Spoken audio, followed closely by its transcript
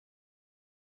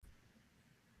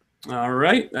All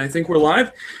right, I think we're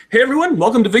live. Hey everyone,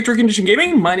 welcome to Victory Condition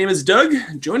Gaming. My name is Doug.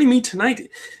 Joining me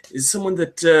tonight is someone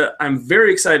that I'm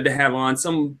very excited to have on.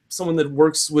 Someone that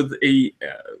works with a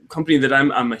company that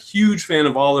I'm a huge fan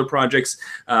of all their projects,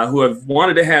 who I've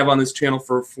wanted to have on this channel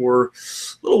for a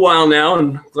little while now,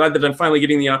 and glad that I'm finally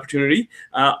getting the opportunity.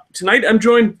 Tonight I'm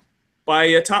joined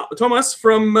by Tomas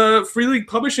from Fria Ligan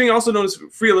Publishing, also known as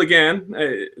Fria Ligan.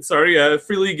 Fria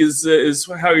Ligan is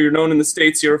how you're known in the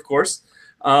States here, of course.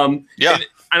 Yeah.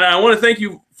 And I want to thank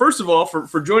you, first of all,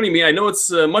 for joining me. I know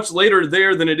it's much later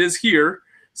there than it is here,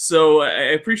 so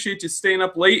I appreciate you staying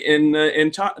up late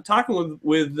and talking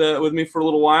with me for a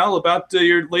little while about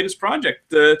your latest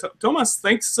project. Tomas,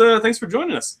 thanks for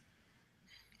joining us.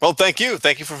 Well, thank you.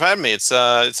 Thank you for having me. It's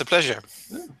a pleasure.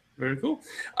 Yeah, very cool.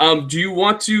 Do you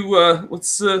want to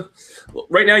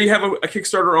right now you have a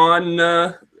Kickstarter on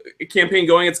a campaign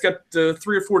going. It's got 3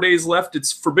 or 4 days left.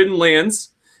 It's Forbidden Lands.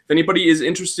 If anybody is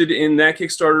interested in that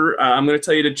Kickstarter, I'm going to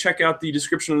tell you to check out the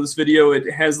description of this video. It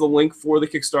has the link for the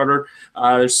Kickstarter.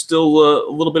 There's still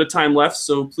a little bit of time left,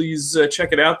 so please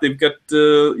check it out. You've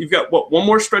got one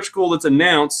more stretch goal that's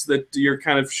announced that you're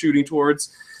kind of shooting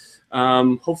towards.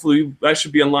 Hopefully that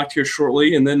should be unlocked here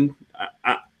shortly, and then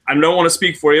I don't want to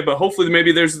speak for you, but hopefully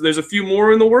maybe there's a few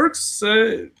more in the works.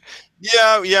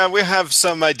 Yeah, we have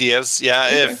some ideas. Yeah,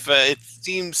 okay. If it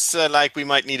seems like we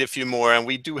might need a few more, and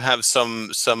we do have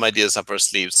some ideas up our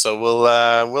sleeves, so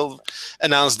we'll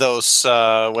announce those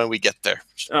when we get there.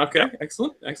 Okay, yeah.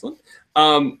 Excellent.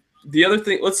 The other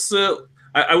thing,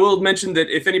 I will mention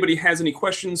that if anybody has any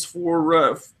questions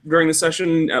for during the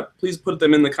session, please put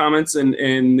them in the comments and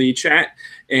in the chat,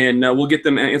 and we'll get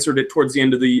them answered towards the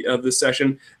end of the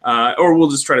session, or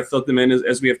we'll just try to fill them in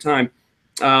as we have time.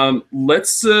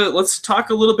 Let's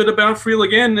talk a little bit about Fria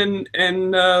Ligan,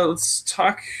 and let's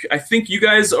talk. I think you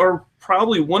guys are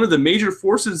probably one of the major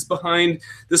forces behind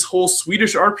this whole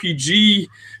Swedish RPG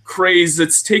craze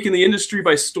that's taken the industry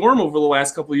by storm over the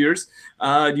last couple of years.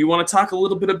 Do you want to talk a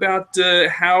little bit about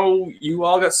how you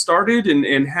all got started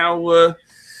and how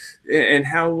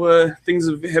things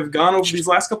have gone over these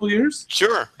last couple of years?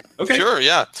 Sure. Okay. Sure.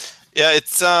 Yeah.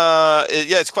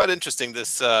 It's quite interesting.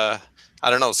 This I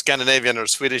don't know, Scandinavian or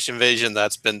Swedish invasion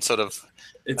that's been sort of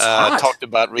talked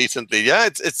about recently. Yeah,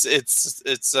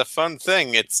 it's a fun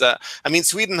thing. I mean,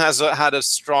 Sweden has had a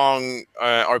strong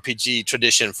RPG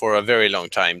tradition for a very long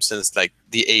time, since like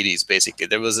the 80s basically.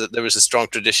 There was a strong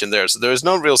tradition there, so there is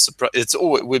no real surprise.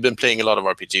 We've been playing a lot of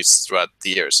RPGs throughout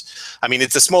the years. I mean,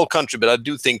 it's a small country, but I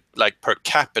do think like per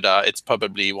capita, it's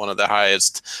probably one of the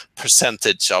highest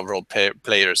percentage of role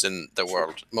players in the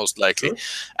world, most likely. Sure.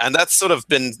 And that's sort of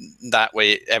been that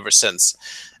way ever since.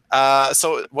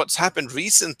 So what's happened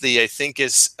recently, I think,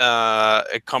 is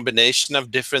a combination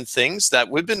of different things that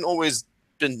we've always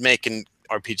been making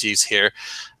RPGs here.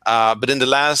 But in the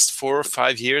last 4 or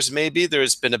 5 years, maybe,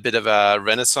 there's been a bit of a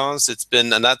renaissance.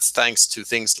 And that's thanks to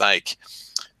things like,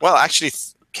 well, actually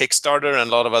Kickstarter and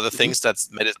a lot of other things that's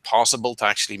made it possible to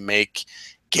actually make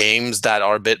games that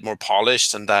are a bit more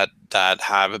polished and that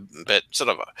have a bit sort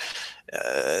of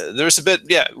there's a bit,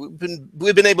 yeah,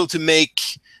 we've been able to make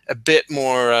a bit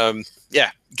more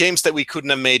games that we couldn't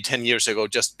have made 10 years ago,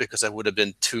 just because that would have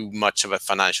been too much of a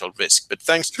financial risk. But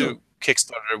thanks to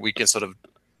Kickstarter, we can sort of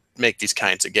make these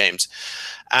kinds of games.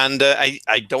 And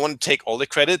I don't want to take all the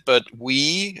credit, but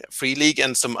we, Fria Ligan,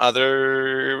 and some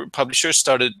other publishers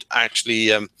started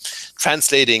actually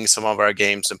translating some of our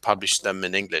games and published them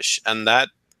in English. And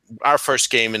our first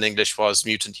game in English was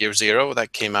Mutant Year Zero,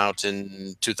 that came out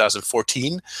in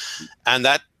 2014. And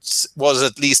that was,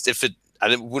 at least,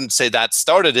 I wouldn't say that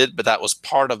started it, but that was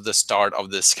part of the start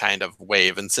of this kind of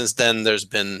wave. And since then, there's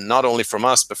been, not only from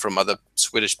us, but from other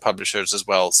Swedish publishers as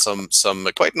well, some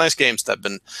quite nice games that have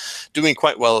been doing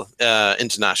quite well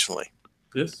internationally.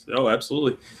 Yes. Oh,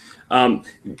 absolutely. Mutant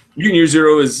Year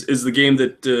Zero is the game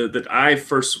that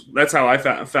that's how I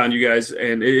found you guys,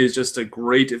 and it is just a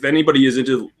great. If anybody is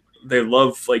into, they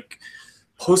love like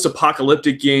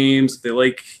post-apocalyptic games. They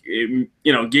like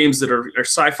games that are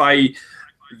sci-fi.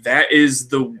 That is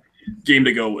the game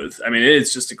to go with. I mean,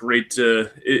 it's just a great.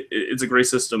 It's a great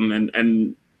system,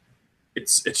 and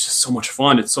it's just so much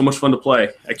fun. It's so much fun to play.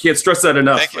 I can't stress that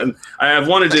enough. And I've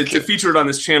wanted to feature it on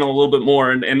this channel a little bit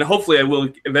more, and hopefully I will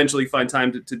eventually find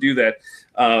time to do that.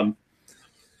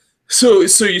 So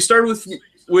you started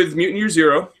with Mutant Year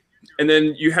Zero, and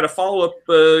then you had a follow-up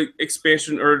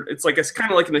expansion, or it's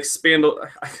kind of like an expand.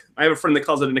 I have a friend that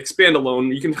calls it an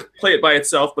expand-alone. You can play it by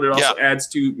itself, but it also adds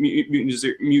to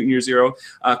Mutant Year Zero,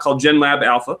 called Gen Lab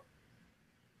Alpha.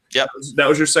 Yep. That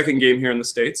was your second game here in the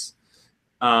States.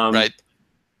 Right.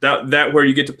 that where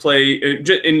you get to play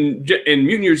in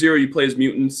Mutant Year Zero, you play as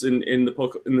mutants in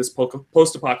this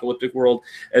post-apocalyptic world.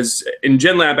 As in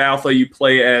Gen Lab Alpha, you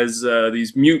play as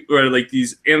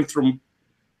these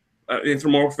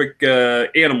anthropomorphic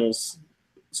animals,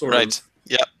 sort of. Right.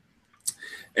 Yeah.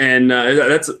 And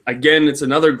that's, again, it's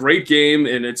another great game,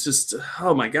 and it's just,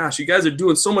 oh my gosh, you guys are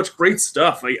doing so much great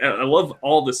stuff. I love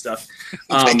all this stuff.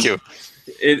 Thank you.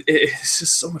 It's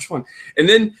just so much fun. And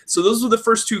then, so those were the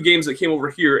first 2 games that came over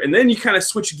here, and then you kind of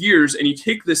switch gears and you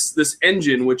take this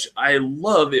engine, which I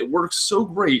love. It works so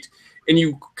great, and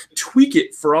you tweak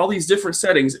it for all these different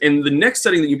settings. And the next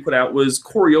setting that you put out was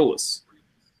Coriolis.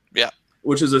 Yeah.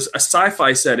 Which is a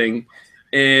sci-fi setting,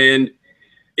 and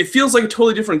it feels like a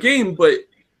totally different game, but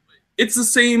it's the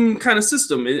same kind of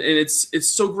system, and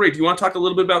it's so great. Do you want to talk a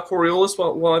little bit about Coriolis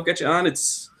while I've got you on?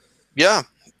 Yeah,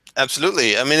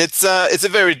 absolutely. I mean, it's a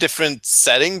very different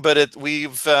setting, but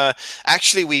we've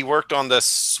actually we worked on the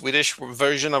Swedish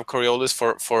version of Coriolis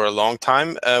for a long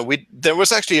time. There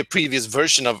was actually a previous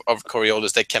version of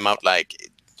Coriolis that came out, like,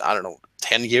 I don't know,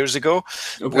 10 years ago,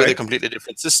 with a completely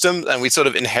different system, and we sort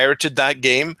of inherited that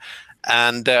game.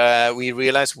 And we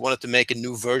realized we wanted to make a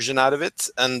new version out of it,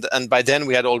 and by then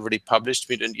we had already published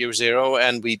Mutant Year Zero,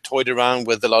 and we toyed around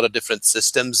with a lot of different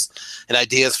systems and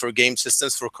ideas for game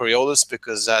systems for Coriolis,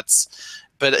 because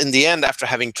but in the end, after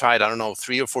having tried, I don't know,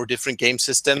 3 or 4 different game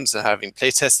systems and having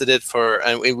play tested it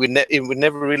and we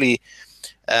never really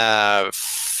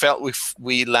felt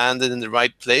we landed in the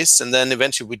right place. And then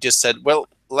eventually we just said, well,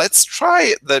 let's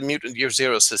try the Mutant Year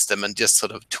Zero system and just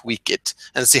sort of tweak it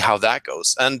and see how that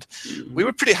goes. And we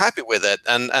were pretty happy with it.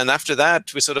 And after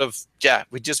that, we sort of,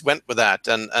 we just went with that.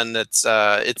 And it's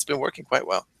been working quite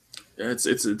well. Yeah,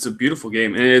 it's a beautiful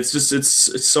game, and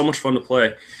it's so much fun to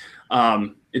play.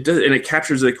 It does, and it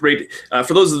captures a great.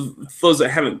 For those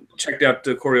that haven't checked out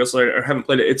Coriolis or haven't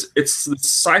played it, it's the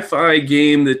sci-fi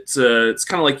game that it's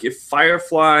kind of like if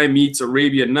Firefly meets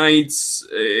Arabian Nights.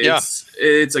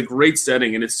 It's a great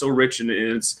setting, and it's so rich, and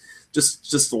it's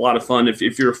just a lot of fun.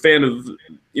 If you're a fan of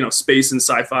space and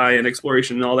sci-fi and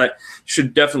exploration and all that, you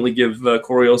should definitely give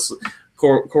Coriolis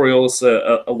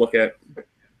a look at.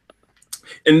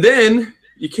 And then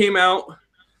you came out.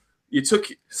 You took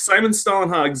Simon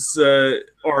Stålenhag's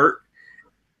art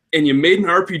and you made an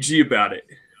RPG about it.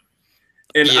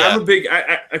 And I'm a big,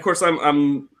 of course,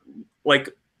 I'm like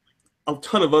a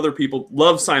ton of other people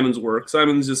love Simon's work.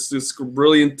 Simon's just this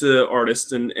brilliant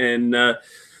artist, and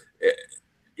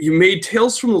you made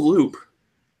Tales from the Loop.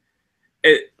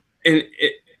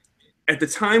 At the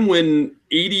time when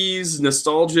 80s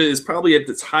nostalgia is probably at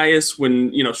its highest,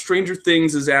 when Stranger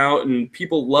Things is out and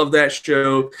people love that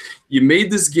show, you made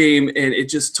this game and it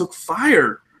just took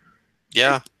fire.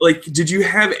 Yeah. Like, did you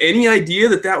have any idea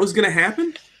that was going to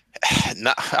happen?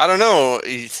 No, I don't know.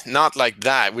 Not like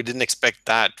that. We didn't expect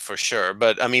that for sure.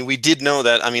 But I mean, we did know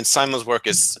that. I mean, Simon's work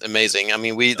is amazing. I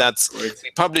mean, we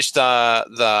published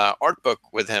the art book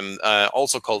with him,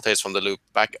 also called Tales from the Loop,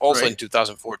 back also in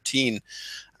 2014.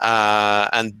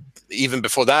 And even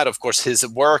before that, of course, his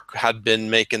work had been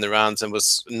making the rounds and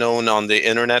was known on the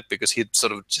internet because he'd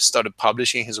sort of just started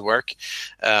publishing his work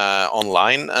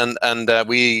online. And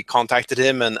we contacted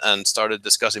him and started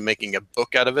discussing making a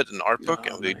book out of it, an art book,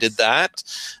 and we did that.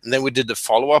 And then we did the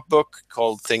follow-up book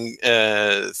called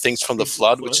Things from the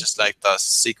Flood, which is like the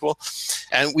sequel.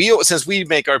 And since we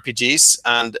make RPGs,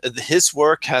 and his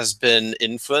work has been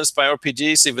influenced by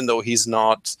RPGs, even though he's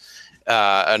not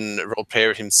a role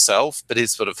player himself, but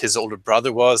his older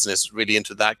brother was, and is really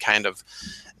into that kind of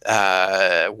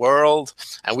world.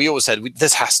 And we always said,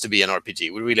 this has to be an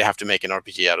RPG. We really have to make an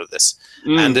RPG out of this.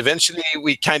 And eventually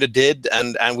we kind of did,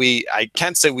 and I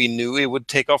can't say we knew it would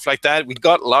take off like that. We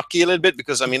got lucky a little bit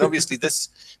because, I mean, obviously this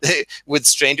with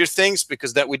Stranger Things,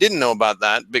 because that we didn't know about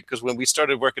that, because when we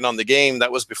started working on the game,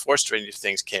 that was before Stranger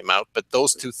Things came out, but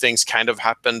those two things kind of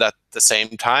happened at the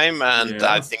same time, and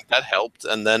I think that helped.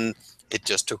 And then it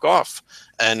just took off,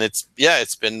 and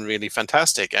it's been really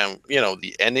fantastic. And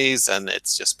the Ennies, and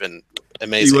it's just been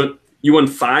amazing. You won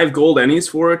 5 gold Ennies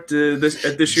for it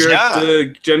this year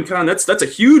at Gen Con. That's a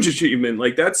huge achievement.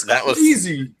 Like that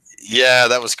crazy.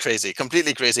 That was crazy,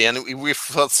 completely crazy. And we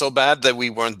felt so bad that we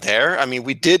weren't there. I mean,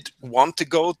 we did want to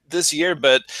go this year,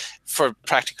 but for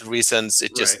practical reasons,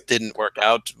 it just didn't work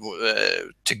out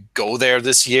to go there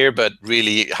this year. But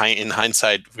really, in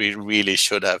hindsight, we really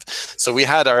should have. So we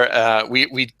had our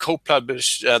we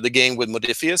co-published the game with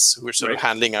Modifius, who were sort of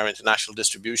handling our international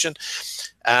distribution.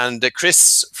 And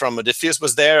Chris from Modifius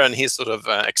was there, and he sort of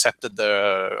accepted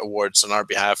the awards on our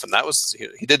behalf, and that was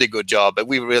he did a good job. But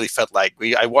we really felt like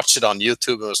I watched it on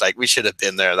YouTube and was like, we should have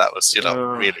been there. That was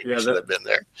really we should have been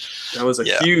there. That was a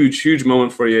huge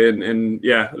moment for you, and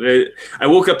yeah, I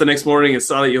woke up the next morning and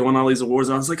saw that you won all these awards,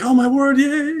 and I was like, oh my word,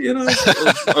 yeah,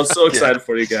 I was so excited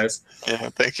for you guys. Yeah,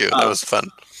 thank you. That was fun.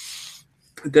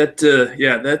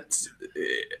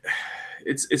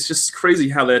 It's just crazy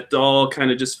how that all kind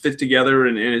of just fit together,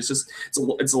 and it's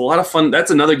a lot of fun.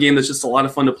 That's another game that's just a lot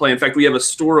of fun to play. In fact, we have a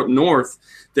store up north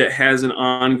that has an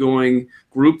ongoing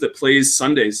group that plays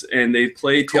Sundays, and they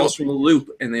play Tales from the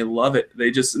Loop, and they love it.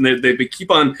 They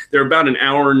keep on. They're about an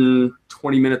hour and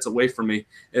 20 minutes away from me.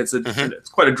 It's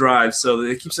quite a drive, so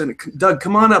they keep saying, Doug,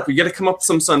 come on up. We got to come up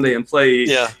some Sunday and play.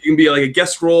 Yeah. You can be like a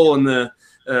guest role in the.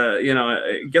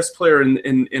 A guest player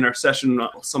in our session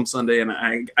some Sunday, and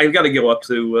I've got to go up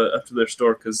to their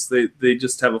store because they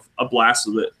just have a blast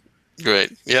with it.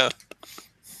 Great, yeah.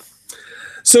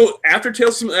 So after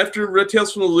Tales from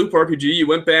the Loop RPG, you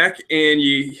went back and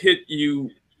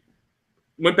you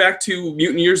went back to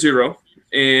Mutant Year Zero,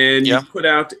 and you put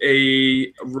out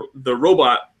the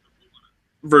robot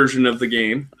version of the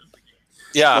game.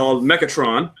 Yeah. Called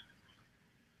Mechatron,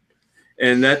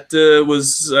 and that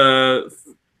was.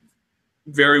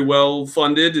 Very well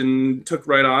funded and took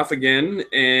right off again,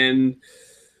 and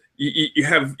you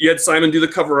had Simon do the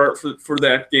cover art for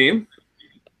that game,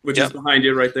 which is behind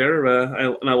you right there,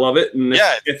 and I love it. And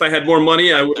if I had more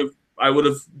money, I would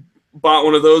have bought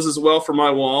one of those as well for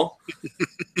my wall.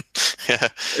 Yeah,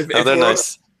 they're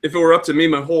nice. If it were up to me,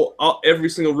 every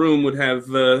single room would have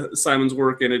Simon's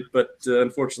work in it, but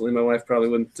unfortunately, my wife probably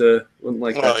wouldn't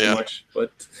like that too much.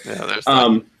 But there's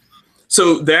that.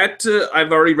 So that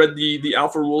I've already read the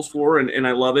alpha rules for, and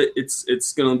I love it.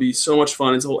 It's going to be so much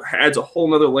fun. It adds a whole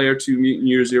nother layer to Mutant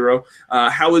Year Zero.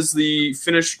 How is the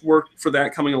finished work for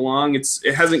that coming along? It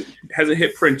hasn't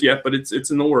hit print yet, but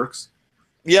it's in the works.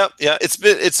 Yeah,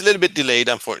 it's a little bit delayed,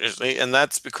 unfortunately, and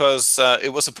that's because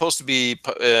it was supposed to be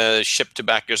shipped to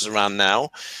backers around now,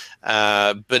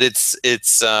 but it's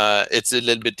a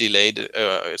little bit delayed.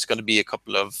 It's going to be a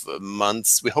couple of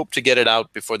months. We hope to get it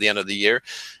out before the end of the year,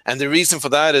 and the reason for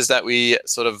that is that we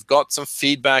sort of got some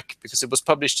feedback because it was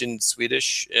published in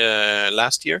Swedish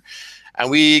last year,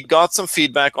 and we got some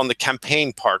feedback on the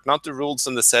campaign part, not the rules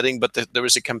and the setting, but there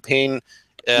was a campaign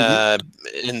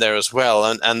in there as well,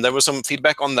 and there was some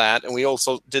feedback on that, and we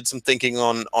also did some thinking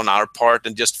on our part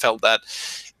and just felt that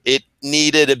it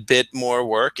needed a bit more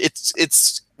work.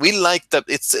 We like that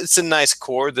it's a nice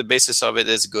core, the basis of it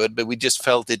is good, but we just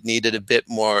felt it needed a bit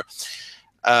more.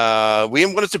 We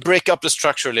wanted to break up the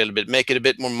structure a little bit, make it a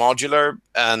bit more modular,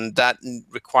 and that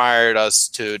required us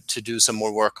to do some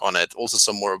more work on it, also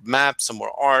some more maps, some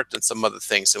more art, and some other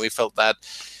things, and we felt that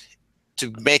to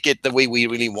make it the way we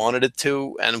really wanted it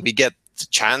to, and we get the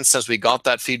chance, since we got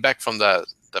that feedback from the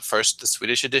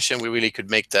Swedish edition, we really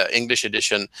could make the English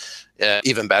edition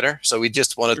even better. So we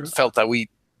just felt that we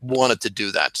wanted to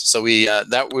do that. So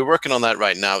we're working on that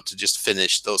right now to just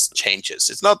finish those changes.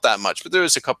 It's not that much, but there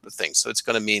is a couple of things. So it's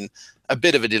going to mean a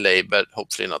bit of a delay, but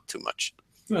hopefully not too much.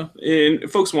 Well, and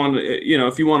folks want,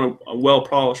 if you want a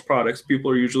well-polished product,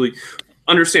 people are usually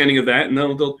understanding of that, and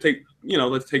they'll take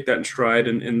that in stride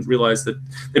and realize that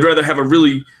they'd rather have a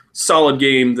really solid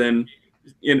game than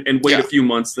and wait a few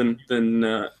months than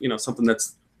something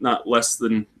that's not less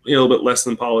than a little bit less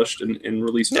than polished and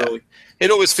released early.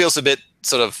 It always feels a bit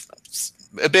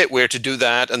weird to do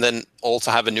that and then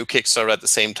also have a new Kickstarter at the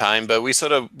same time. But we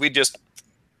just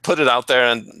put it out there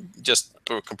and just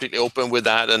were completely open with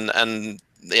that, and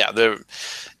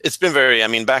it's been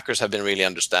very. Backers have been really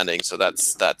understanding, so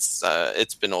that's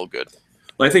it's been all good.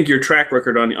 Well, I think your track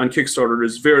record on Kickstarter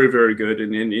is very, very good,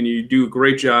 and you do a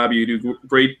great job. You do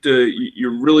great.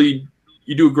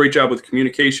 You do a great job with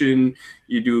communication.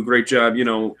 You do a great job.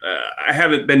 I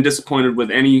haven't been disappointed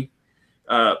with any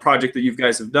project that you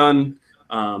guys have done.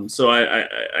 So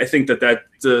I think that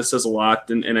says a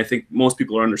lot, and I think most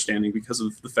people are understanding because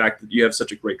of the fact that you have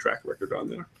such a great track record on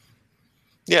there.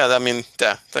 Yeah,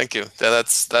 thank you.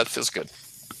 That feels good.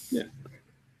 Yeah.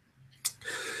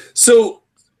 So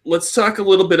let's talk a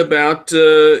little bit about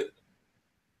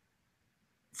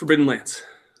Forbidden Lands.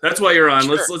 That's why you're on.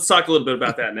 Sure. Let's talk a little bit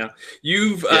about that now.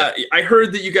 I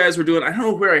heard that you guys were doing. I don't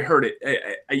know where I heard it.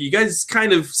 You guys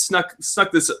kind of snuck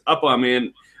this up on me,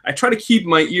 and I try to keep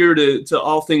my ear to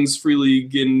all things Free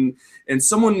League, and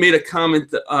someone made a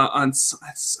comment on,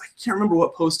 I can't remember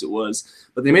what post it was,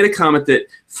 but they made a comment that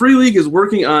Free League is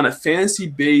working on a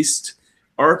fantasy-based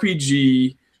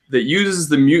RPG that uses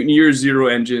the Mutant Year Zero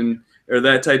engine or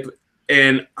that type.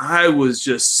 And I was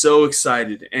just so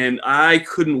excited, and I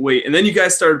couldn't wait. And then you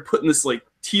guys started putting this like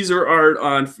teaser art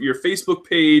on your Facebook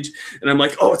page, and I'm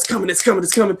like, oh, it's coming, it's coming,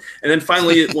 it's coming. And then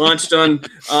finally it launched on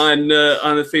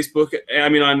the Facebook, I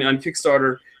mean on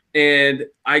Kickstarter. And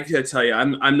I gotta tell you,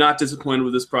 I'm not disappointed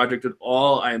with this project at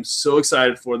all. I am so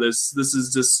excited for this. This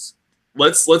is just,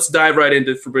 let's dive right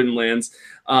into Forbidden Lands.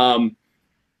 You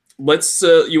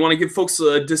want to give folks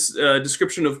a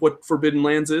description of what Forbidden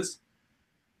Lands is?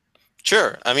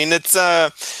 Sure. I mean, it's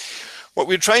what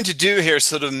we're trying to do here is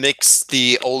sort of mix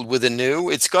the old with the new.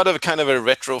 It's got a kind of a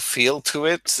retro feel to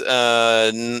it.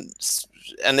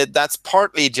 And that's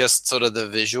partly just sort of the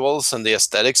visuals and the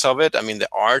aesthetics of it. I mean, the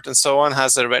art and so on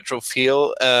has a retro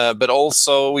feel, but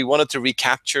also we wanted to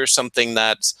recapture something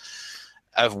that's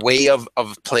a way of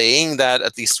playing that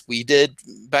at least we did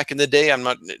back in the day.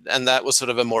 And that was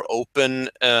sort of a more open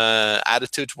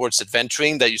attitude towards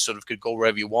adventuring, that you sort of could go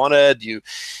wherever you wanted.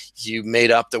 You made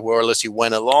up the world as you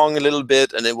went along a little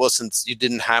bit, and you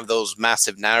didn't have those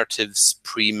massive narratives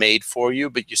pre-made for you,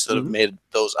 but you sort of made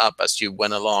those up as you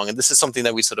went along. And this is something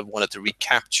that we sort of wanted to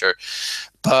recapture.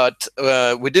 But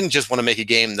we didn't just want to make a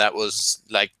game that was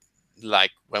like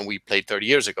when we played 30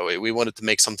 years ago. We wanted to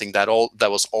make something that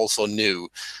was also new,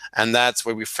 and that's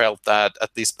where we felt that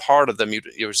at least part of the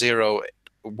Mutant Year Zero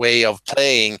way of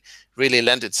playing really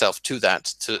lent itself to that,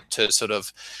 to sort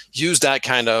of use that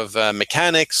kind of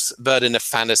mechanics, but in a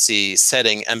fantasy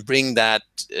setting, and bring that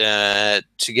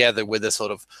together with a sort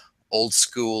of old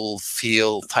school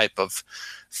feel type of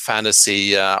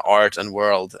fantasy art and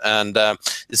world. And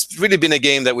it's really been a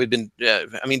game that we've been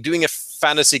doing a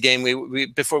fantasy game. We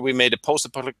before we made a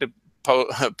post-apocalyptic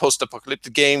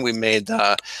game, we made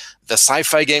the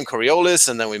sci-fi game Coriolis,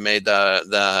 and then we made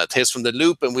the Tales from the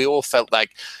Loop, and we all felt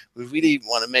like we really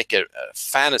want to make a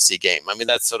fantasy game. I mean,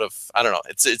 that's sort of, I don't know,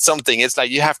 it's something. It's like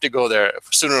you have to go there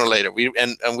sooner or later.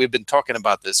 And we've been talking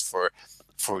about this for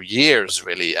years,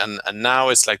 really, and now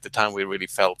it's like the time we really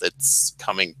felt it's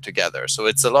coming together. So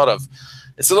it's a lot of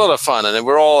fun, and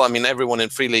we're all, I mean, everyone in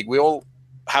Free League, we all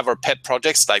have our pet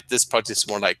projects. Like this project is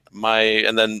more like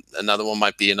and then another one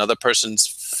might be another person's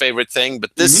favorite thing,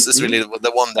 but this is really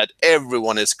the one that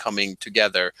everyone is coming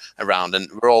together around, and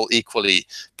we're all equally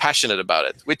passionate about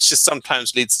it, which just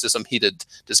sometimes leads to some heated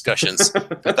discussions.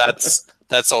 But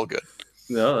that's all good.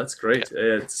 No, that's great.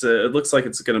 Yeah. It looks like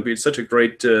it's going to be such a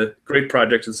great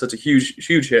project and such a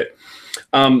huge hit.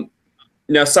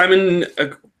 Now, Simon,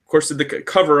 of course, did the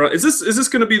cover. Is this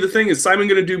going to be the thing? Is Simon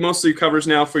going to do most of your covers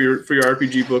now for your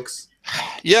RPG books?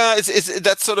 Yeah,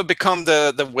 that's sort of become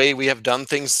the way we have done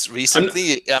things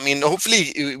recently. I mean,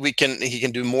 hopefully he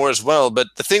can do more as well. But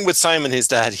the thing with Simon is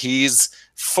that he's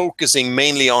focusing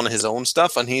mainly on his own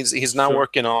stuff, and he's now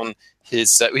working on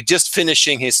his. We're just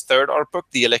finishing his third art book,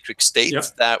 The Electric State,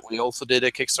 that we also did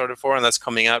a Kickstarter for, and that's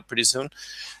coming out pretty soon.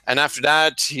 And after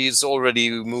that, he's already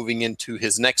moving into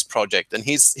his next project, and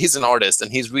he's an artist,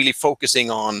 and he's really focusing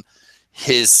on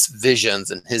his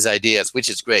visions and his ideas, which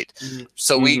is great.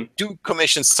 So we do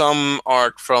commission some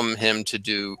art from him to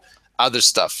do other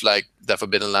stuff like the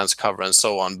Forbidden Lands cover and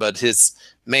so on, but his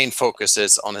main focus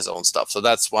is on his own stuff. So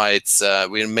that's why it's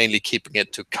we're mainly keeping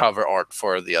it to cover art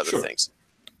for the other things.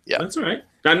 Yeah, that's all right.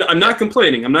 I'm not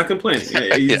complaining. I'm not complaining.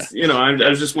 You know, I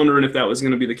was just wondering if that was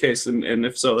going to be the case, and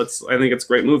if so, I think it's a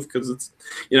great move, because it's,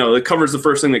 you know, the cover's the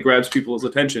first thing that grabs people's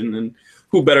attention, and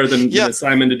who better than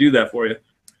Simon to do that for you?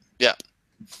 Yeah.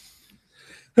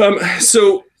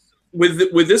 So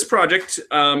with this project,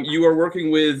 you are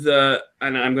working with,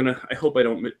 and I hope I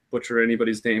don't butcher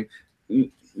anybody's name.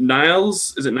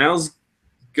 Niles, is it Nils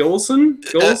Gulliksson?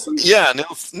 Yeah,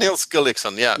 Nils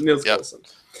Gulliksson. Yeah, Nils Gulliksson.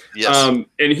 Yes.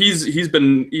 And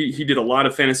he did a lot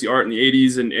of fantasy art in the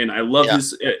 80s, and I love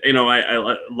his,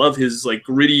 I love his like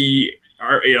gritty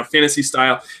art, fantasy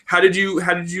style. How did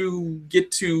you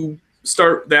get to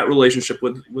start that relationship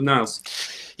with Niles?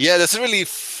 Yeah, that's a really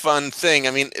fun thing.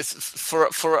 I mean,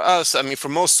 for us, I mean, for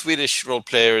most Swedish role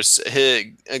players,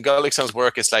 Gulliksson's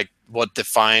work is like what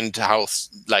defined how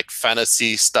like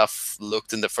fantasy stuff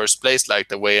looked in the first place, like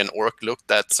the way an orc looked.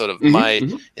 That sort of my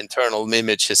internal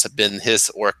image has been his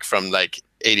orc from like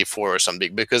 84 or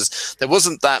something, because there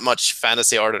wasn't that much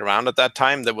fantasy art around at that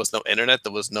time. There was no internet.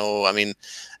 There was no, I mean,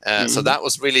 so that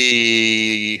was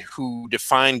really who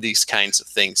defined these kinds of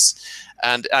things.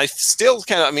 And I still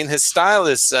kind of, I mean, his style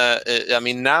is, I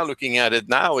mean, now looking at it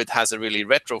now, it has a really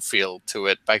retro feel to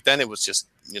it. Back then it was just,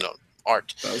 you know,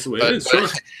 art. That's the way it is. Sure.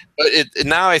 But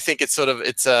now I think it's sort of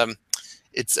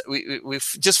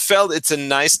we've just felt it's a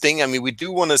nice thing. I mean, we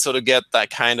do want to sort of get that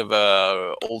kind of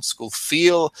a old school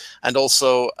feel, and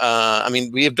also, I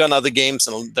mean, we have done other games,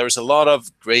 and there's a lot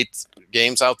of great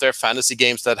games out there, fantasy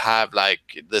games that have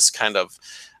like this kind of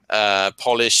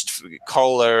polished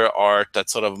color art,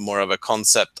 that's sort of more of a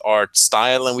concept art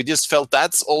style, and we just felt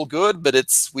that's all good, but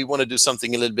we want to do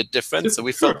something a little bit different. So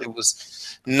we felt it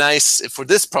was nice for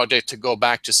this project to go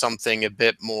back to something a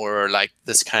bit more like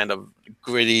this kind of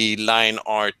gritty line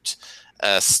art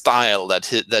style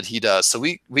that he does. So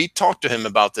we talked to him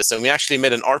about this, and we actually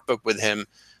made an art book with him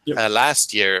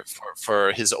last year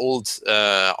for his old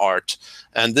art,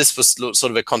 and this was sort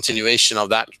of a continuation of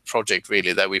that project,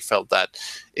 really, that we felt that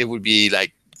it would be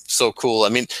like so cool. I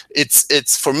mean,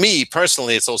 it's for me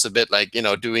personally, it's also a bit like, you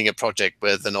know, doing a project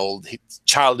with an old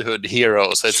childhood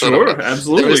hero. So it's sort of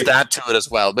absolutely, there is that to it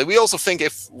as well. But we also think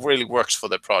it really works for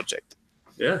the project.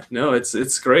 Yeah, no,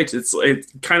 it's great. It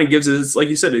kind of gives it, like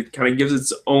you said, it kind of gives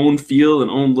its own feel and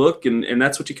own look, and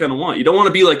that's what you kind of want. You don't want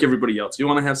to be like everybody else. You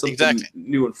want to have something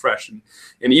new and fresh, and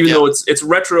even though it's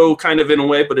retro kind of in a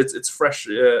way, but it's fresh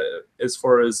as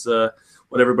far as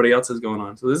what everybody else has going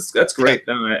on. So that's great.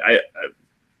 No, I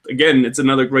again, it's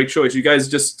another great choice. You guys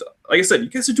just, like I said, you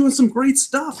guys are doing some great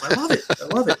stuff. I love it. I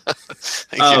love it.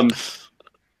 Thank you.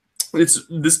 It's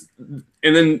this,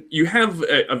 and then you have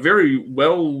a very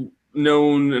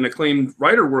well-known and acclaimed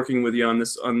writer working with you on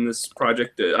this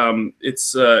project.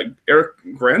 It's Erik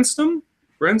Granström.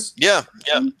 Yeah.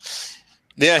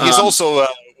 He's also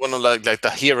one of like the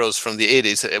heroes from the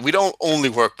 80s. We don't only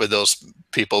work with those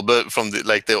people, but from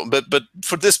but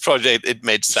for this project it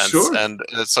made sense. Sure. And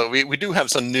so we do have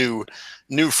some new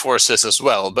forces as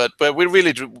well. But we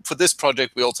really for this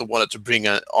project we also wanted to bring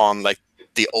on like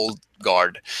the old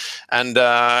guard, and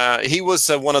he was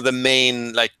one of the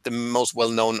main, like the most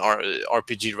well-known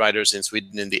RPG writers in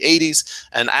Sweden in the 80s,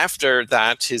 and after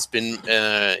that he's been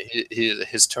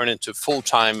he's turned into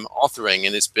full-time authoring,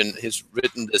 and he's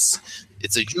written this,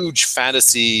 it's a huge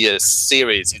fantasy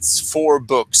series. It's 4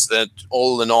 books that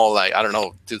all in all, like, I don't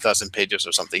know, 2,000 pages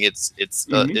or something. It's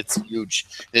huge.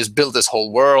 He's built this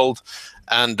whole world.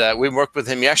 And we worked with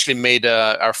him. He actually made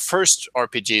our first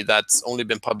RPG that's only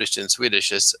been published in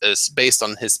Swedish is based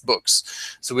on his books.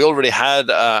 So we already had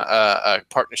a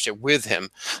partnership with him.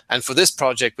 And for this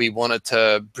project, we wanted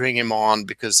to bring him on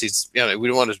because he's, you know,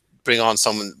 we wanted to bring on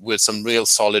someone with some real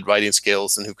solid writing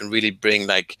skills and who can really breathe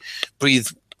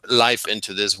life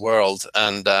into this world.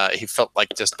 And he felt like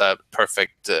just a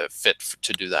perfect fit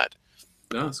to do that.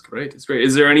 No, it's great. It's great.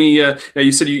 Is there any? Now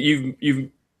you said your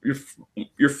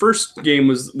first game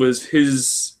was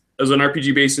his, as an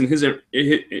RPG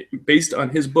based on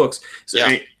his books. So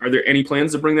are there any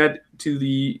plans to bring that to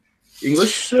the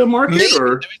English market? Maybe,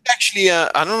 or actually, I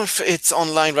don't know if it's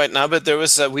online right now, but there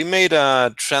was we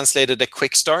translated a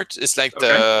quick start. It's like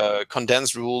the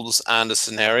condensed rules and a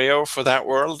scenario for that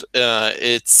world.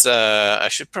 It's I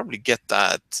should probably get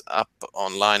that up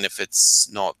online if it's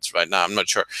not right now. I'm not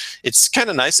sure. It's kind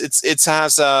of nice. It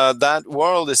has that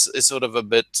world is sort of a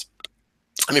bit.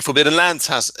 I mean, Forbidden Lands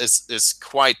is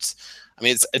quite. I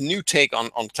mean, it's a new take on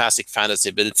classic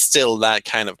fantasy, but it's still that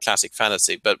kind of classic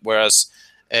fantasy. But whereas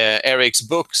Erik's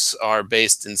books are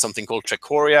based in something called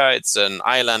Tricoria. It's an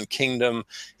island kingdom.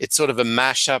 It's sort of a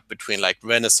mashup between like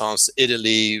Renaissance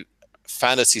Italy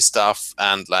fantasy stuff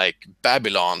and like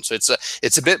Babylon. So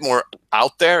it's a bit more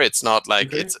out there. It's not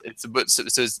like it's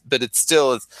but it's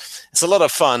still it's a lot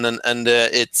of fun, and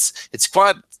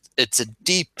it's a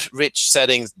deep, rich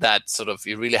setting that sort of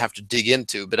you really have to dig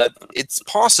into. But it's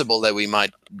possible that we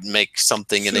might make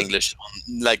something in English,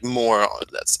 like more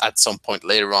at some point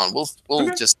later on.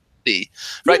 We'll just see.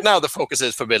 Right now, the focus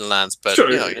is Forbidden Lands, but you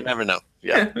know, you never know.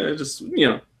 Just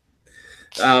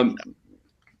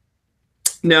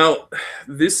now,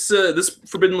 this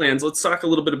Forbidden Lands. Let's talk a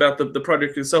little bit about the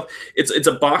project itself. It's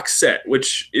a box set,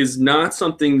 which is not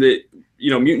something that, you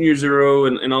know, Mutant Year Zero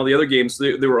and all the other games,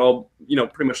 they were all, you know,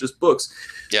 pretty much just books.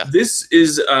 Yeah. This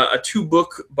is a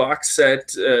 2-book box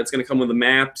set. It's going to come with the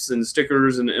maps and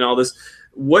stickers and all this.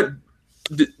 What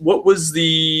was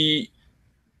the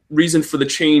reason for the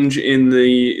change in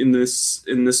this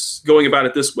going about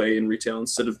it this way in retail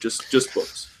instead of just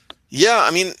books? Yeah,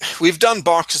 I mean, we've done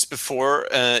boxes before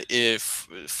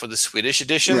for the Swedish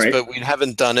editions, but we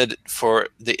haven't done it for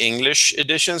the English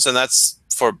editions, and that's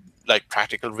for like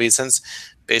practical reasons,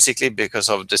 basically because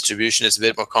of distribution is a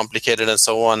bit more complicated and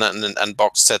so on, and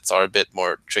box sets are a bit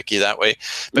more tricky that way.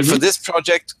 But for this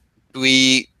project,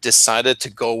 we decided to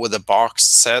go with a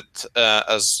boxed set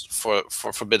as for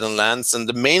Forbidden Lands, and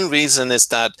the main reason is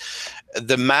that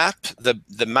the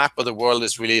map of the world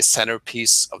is really a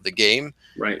centerpiece of the game,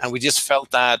 right? And we just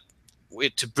felt that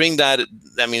to bring that,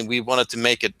 I mean, we wanted to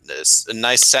make it a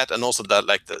nice set, and also that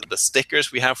like the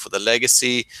stickers we have for the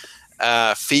legacy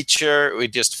feature, we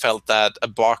just felt that a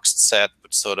boxed set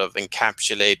would sort of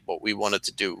encapsulate what we wanted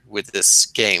to do with this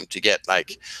game, to get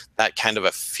like that kind of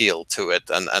a feel to it,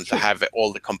 and to have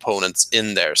all the components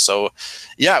in there. So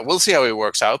yeah, we'll see how it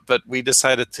works out, but we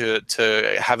decided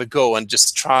to have a go and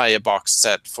just try a boxed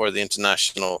set for the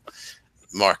international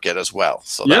market as well.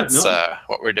 So that's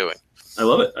what we're doing. I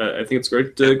love it. I think it's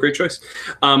great. Great choice.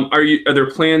 Are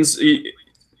there plans? You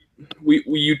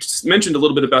mentioned a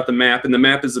little bit about the map, and the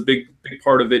map is a big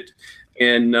part of it.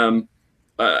 And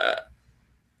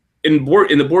in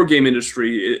the board game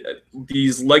industry,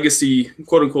 these legacy,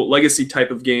 quote unquote, legacy type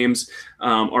of games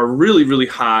are really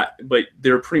hot. But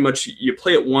they're pretty much, you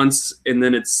play it once and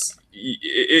then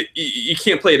you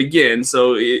can't play it again.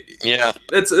 So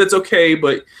that's okay.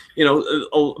 But you know,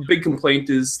 a big complaint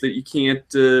is that you can't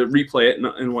replay it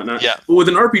and whatnot. Yeah. But with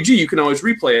an RPG, you can always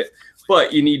replay it,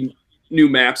 but you need new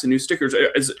maps and new stickers.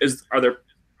 Are there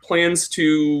plans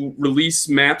to release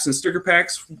maps and sticker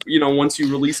packs, you know, once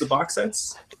you release the box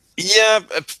sets? Yeah,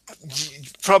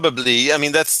 probably. I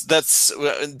mean, that's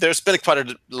there's been quite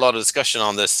a lot of discussion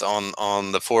on this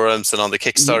on the forums and on the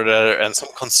Kickstarter, and some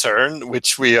concern,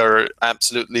 which we are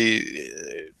absolutely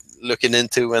looking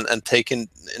into and taking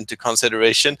into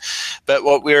consideration. But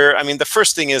I mean, the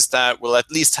first thing is that we'll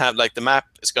at least have, like, the map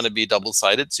is going to be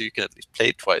double-sided, so you can at least play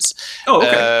it twice. Oh,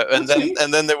 okay.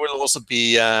 And then there will also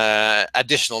be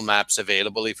additional maps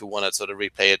available if we want to sort of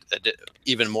replay it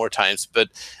even more times. But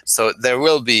so there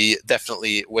will be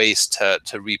definitely ways to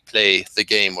replay the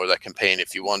game or the campaign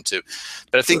if you want to.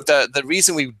 But I think that the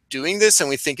reason we're doing this, and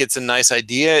we think it's a nice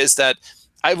idea, is that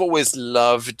I've always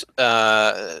loved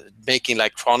making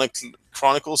like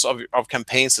chronicles of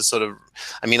campaigns. To sort of,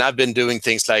 I mean, I've been doing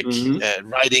things like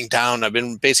writing down. I've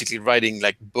been basically writing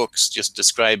like books just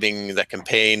describing the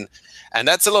campaign, and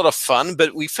that's a lot of fun.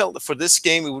 But we felt that for this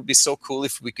game, it would be so cool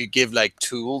if we could give like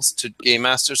tools to game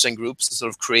masters and groups to sort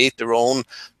of create their own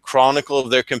chronicle of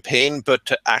their campaign, but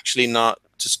to actually not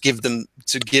just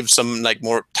give some like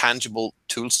more tangible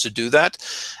tools to do that.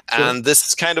 Sure. And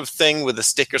this kind of thing with the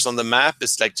stickers on the map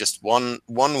is like just one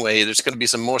way. There's going to be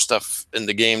some more stuff in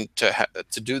the game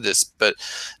to do this, but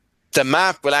the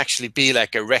map will actually be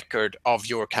like a record of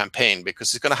your campaign,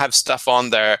 because it's going to have stuff on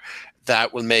there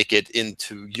that will make it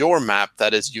into your map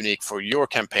that is unique for your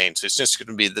campaign. So it's just going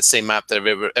to be the same map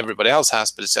that everybody else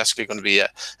has, but it's actually going to be a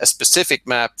specific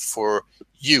map for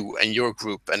you and your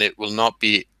group, and it will not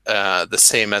be the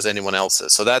same as anyone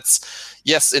else's. So that's,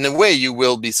 yes, in a way you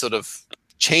will be sort of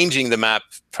changing the map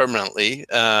permanently,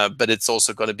 but it's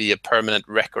also going to be a permanent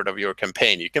record of your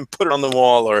campaign. You can put it on the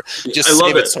wall or just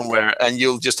save it somewhere, and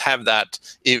you'll just have that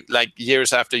like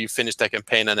years after you finish that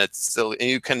campaign, and it's still, and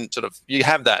you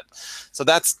have that. So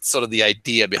that's sort of the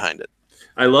idea behind it.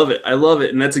 I love it. I love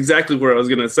it. And that's exactly where I was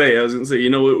going to say. I was going to say, you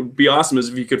know, it would be awesome is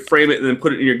if you could frame it and then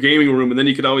put it in your gaming room, and then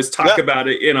you could always talk about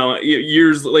it, you know,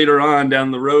 years later on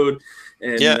down the road.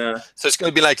 And, so it's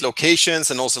going to be like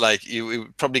locations, and also like you're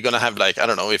probably going to have like, I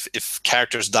don't know, if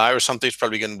characters die or something, it's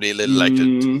probably going to be a little like a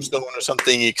tombstone or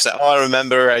something. You can say, oh, I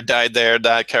remember I died there.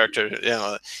 That character, you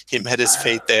know, he met his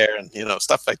fate there, and, you know,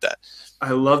 stuff like that. I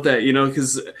love that, you know,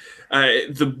 because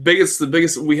the biggest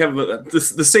we have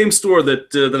the same store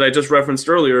that I just referenced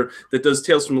earlier that does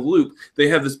Tales from the Loop. They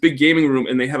have this big gaming room,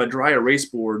 and they have a dry erase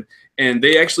board, and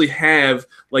they actually have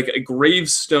like a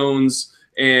gravestones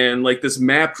and like this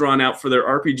map drawn out for their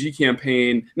RPG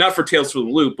campaign, not for Tales from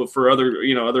the Loop, but for other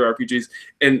RPGs.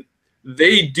 And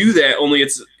they do that, only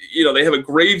it's, you know, they have a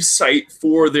grave site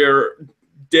for their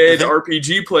dead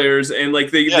RPG players, and like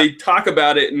they talk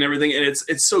about it and everything, and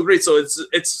it's so great. So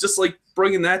it's just like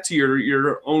bringing that to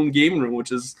your own game room,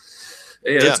 which is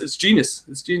it's genius.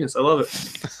 It's genius. I love it.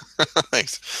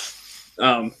 Thanks.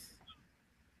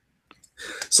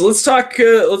 So let's talk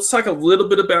a little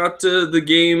bit about the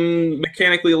game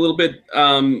mechanically a little bit.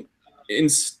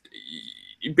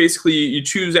 Basically, you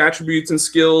choose attributes and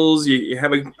skills. You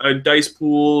have a dice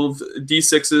pool of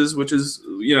D6s, which is,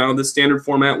 you know, the standard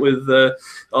format with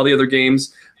all the other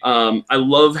games. I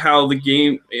love how the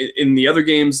game in the other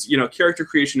games, you know, character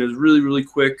creation is really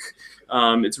quick.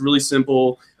 It's really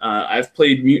simple. I've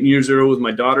played Mutant Year Zero with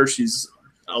my daughter. She's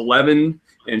 11.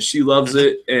 And she loves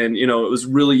it, and, you know, it was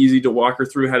really easy to walk her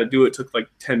through how to do it. It took like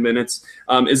 10 minutes.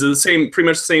 Is it pretty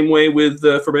much the same way with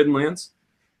Forbidden Lands?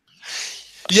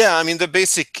 Yeah, I mean the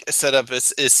basic setup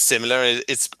is similar.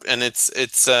 It's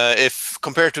if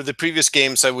compared to the previous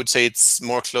games, I would say it's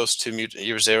more close to Mutant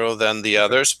Year Zero than the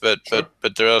others, but Sure.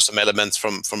 but there are some elements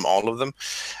from all of them.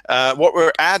 What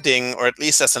we're adding, or at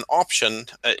least as an option,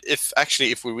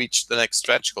 if we reach the next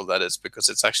stretch goal, that is, because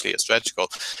it's actually a stretch goal.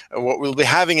 What we'll be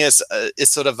having is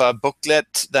sort of a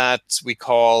booklet that we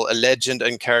call a legend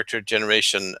and character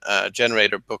generation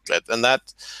generator booklet, and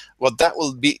what that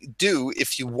will do,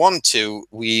 if you want to,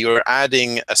 we are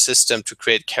adding a system to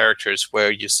create characters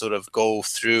where you sort of go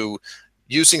through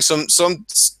using some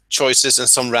choices and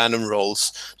some random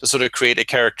rolls to sort of create a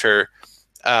character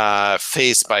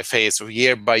phase by phase or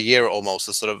year by year almost,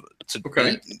 to sort of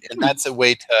Okay. and that's a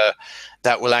way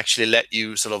that will actually let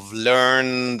you sort of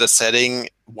learn the setting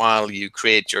while you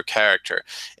create your character.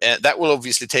 That will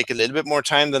obviously take a little bit more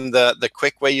time than the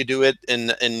quick way you do it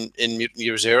in Mutant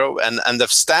Year Zero, and the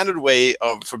standard way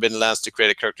of Forbidden Lands to create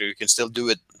a character, you can still do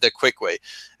it the quick way,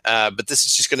 but this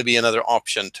is just going to be another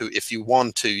option to, if you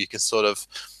want to, you can sort of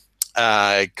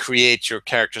create your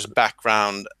character's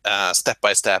background step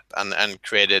by step and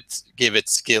create it, give it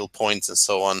skill points and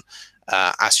so on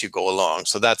as you go along.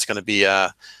 So that's going to be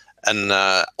an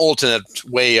alternate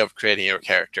way of creating your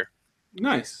character.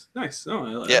 Nice. Oh, I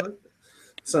like Yeah. that.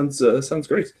 Sounds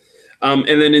great. And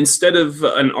then instead of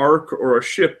an arc or a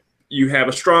ship, you have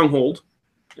a stronghold,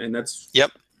 and that's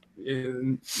Yep.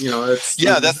 That's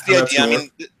that's the idea. I mean,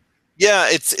 yeah,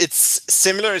 it's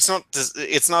similar. It's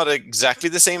not exactly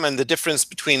the same, and the difference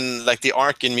between like the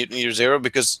arc in Mutant Year Zero and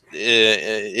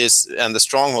the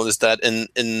stronghold is that in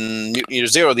Mutant Year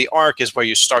Zero, the arc is where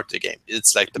you start the game.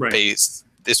 It's like the base.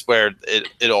 This is where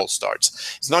it all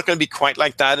starts. It's not going to be quite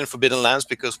like that in Forbidden Lands,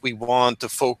 because we want to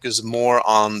focus more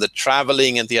on the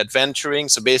traveling and the adventuring.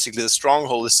 So basically, the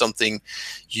stronghold is something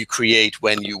you create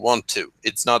when you want to.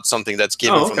 It's not something that's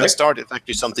given from the start. It's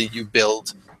actually something you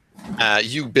build.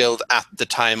 You build at the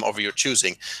time of your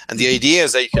choosing, and the idea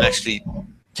is that you can actually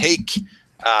take,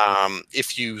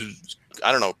 if you,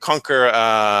 I don't know, conquer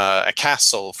a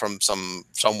castle from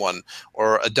someone,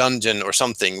 or a dungeon or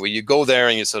something, where you go there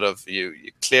and you sort of you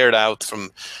clear it out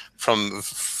from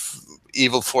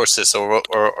evil forces or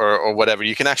whatever.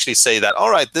 You can actually say that, all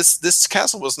right, this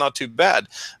castle was not too bad.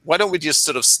 Why don't we just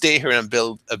sort of stay here and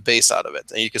build a base out of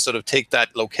it? And you can sort of take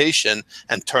that location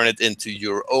and turn it into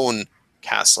your own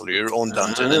castle, your own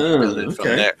dungeon, and build it from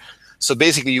there. So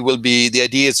basically, the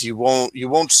idea is you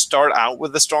won't start out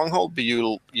with the stronghold, but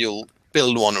you'll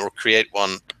build one or create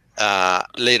one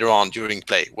later on during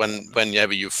play,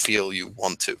 whenever you feel you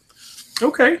want to.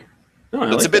 Okay. No,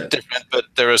 it's like a bit different, but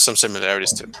there are some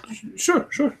similarities too. Sure.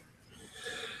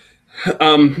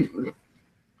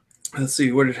 Let's see.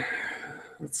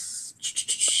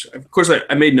 Of course,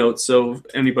 I made notes, so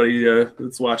anybody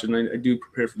that's watching, I do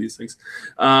prepare for these things.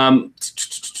 The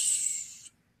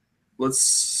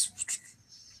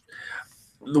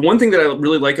one thing that I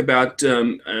really like about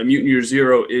Mutant Year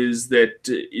Zero is that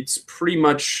it's pretty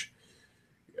much,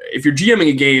 if you're GMing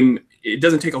a game, it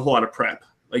doesn't take a whole lot of prep.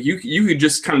 Like you could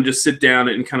just kind of just sit down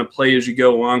and kind of play as you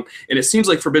go along, and it seems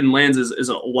like Forbidden Lands is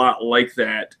a lot like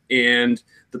that. And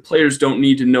the players don't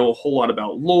need to know a whole lot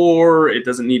about lore. It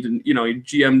doesn't need to,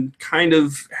 GM kind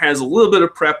of has a little bit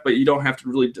of prep, but you don't have to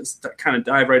really just kind of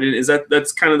dive right in.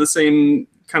 That's kind of the same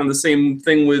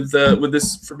thing with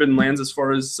this Forbidden Lands as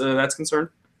far as that's concerned?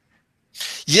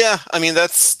 Yeah, I mean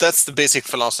that's the basic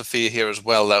philosophy here as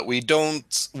well, that we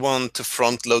don't want to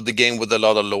front load the game with a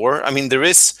lot of lore. I mean, there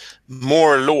is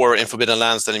more lore in Forbidden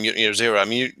Lands than in Mutant Year Zero. I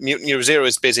mean, Mutant Year Zero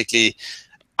is basically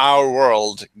our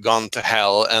world gone to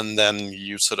hell, and then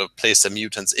you sort of place the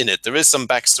mutants in it. There is some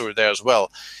backstory there as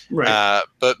well, right?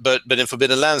 But in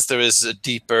Forbidden Lands there is a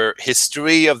deeper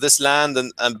history of this land,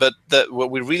 but what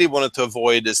we really wanted to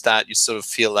avoid is that you sort of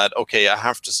feel that, okay, I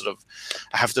have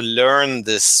to learn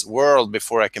this world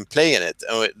before I can play in it,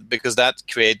 because that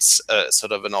creates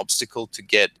sort of an obstacle to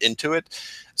get into it.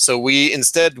 So we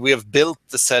have built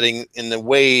the setting in a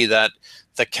way that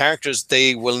the characters,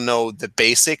 they will know the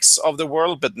basics of the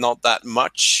world, but not that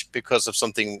much, because of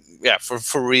something,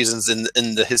 for reasons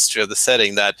in the history of the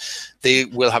setting, that they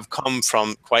will have come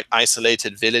from quite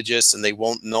isolated villages and they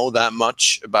won't know that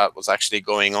much about what's actually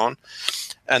going on.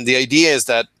 And the idea is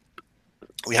that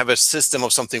we have a system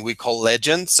of something we call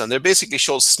legends, and they're basically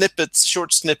short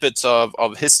snippets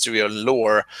of history or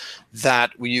lore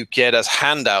that you get as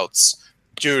handouts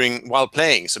while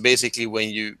playing. So basically,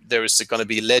 there is going to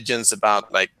be legends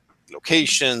about like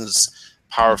locations,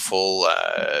 powerful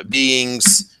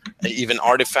beings, even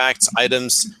artifacts,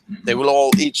 items. They will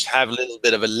all each have a little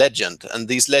bit of a legend, and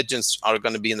these legends are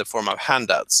going to be in the form of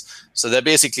handouts. So that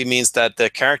basically means that the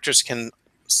characters can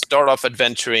start off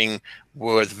adventuring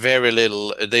with very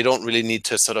little. They don't really need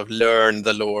to sort of learn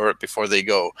the lore before they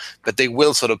go, but they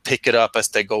will sort of pick it up as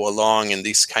they go along in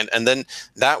these and then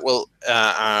that will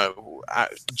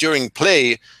during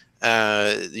play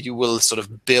you will sort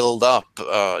of build up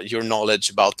your knowledge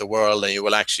about the world, and you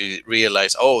will actually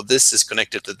realize, oh, this is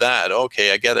connected to that.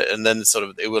 Okay, I get it. And then sort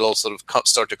of it will all sort of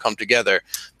start to come together,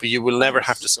 but you will never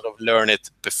have to sort of learn it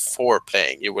before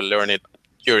playing. You will learn it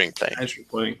during playing. As you're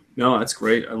playing. No, that's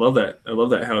great. I love that. I love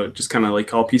that, how it just kind of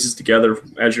like all pieces together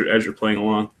as you're playing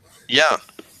along. Yeah.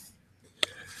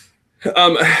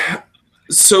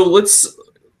 So let's.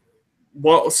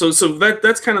 Well, so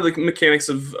that's kind of the mechanics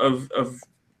of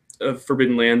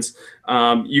Forbidden Lands.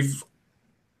 You've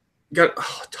got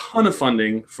a ton of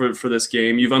funding for this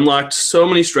game. You've unlocked so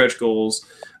many stretch goals.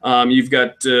 You've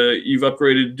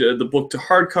upgraded the book to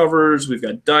hardcovers. We've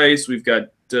got dice. We've got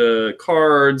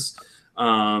cards.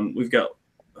 We've got.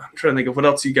 I'm trying to think of what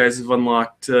else you guys have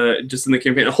unlocked just in the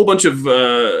campaign. A whole bunch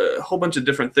of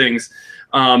different things.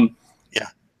 Yeah.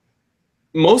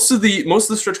 Most of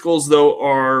the stretch goals though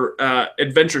are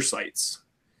adventure sites.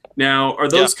 Now, are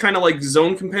those kind of like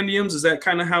zone compendiums? Is that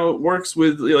kind of how it works?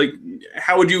 With like,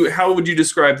 how would you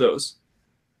describe those?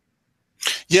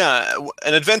 Yeah,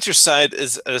 an adventure site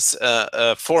is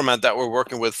a format that we're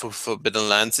working with for Forbidden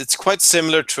Lands. It's quite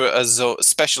similar to a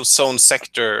special zone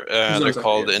sector, they're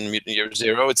called in Mutant Year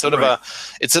Zero. It's sort of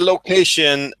it's a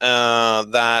location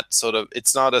that sort of,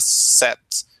 it's not a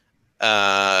set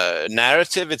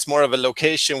narrative. It's more of a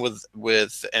location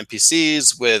with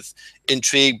NPCs, with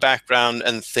intrigue, background,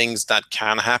 and things that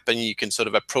can happen. You can sort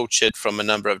of approach it from a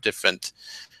number of different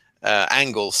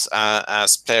angles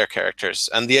as player characters.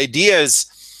 And the idea is,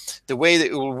 the way that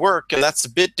it will work, and that's a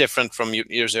bit different from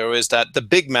Year Zero, is that the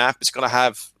big map is going to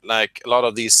have like a lot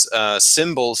of these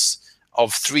symbols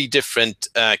of 3 different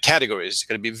categories. It's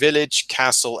going to be village,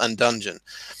 castle, and dungeon.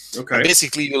 Okay. And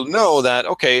basically, you'll know that,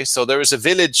 okay, so there is a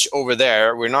village over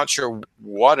there. We're not sure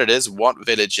what it is, what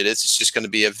village it is. It's just going to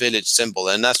be a village symbol.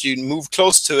 And as you move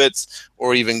close to it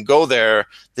or even go there,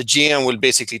 the GM will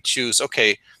basically choose,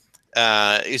 okay,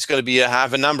 it's going to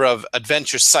have a number of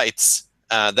adventure sites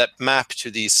that map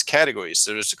to these categories.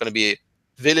 So there's going to be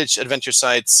village adventure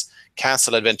sites,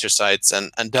 castle adventure sites,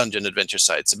 and dungeon adventure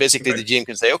sites. So basically, the GM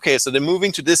can say, okay, so they're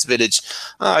moving to this village.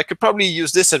 I could probably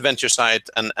use this adventure site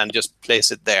and just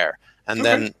place it there. And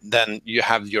then you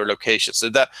have your location. So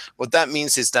that what that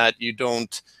means is that you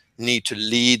don't need to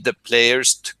lead the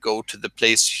players to go to the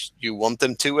place you want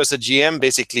them to as a GM.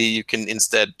 Basically, you can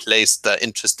instead place the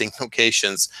interesting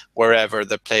locations wherever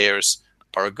the players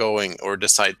are going or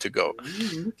decide to go.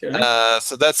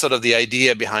 So that's sort of the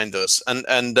idea behind those.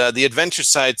 And the adventure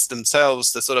sites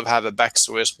themselves, they sort of have a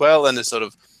backstory as well, and they sort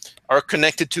of are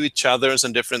connected to each other in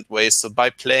some different ways. So by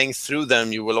playing through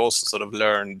them, you will also sort of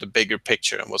learn the bigger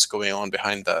picture and what's going on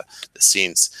behind the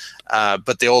scenes.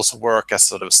 But they also work as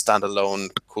sort of standalone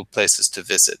cool places to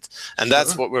visit. And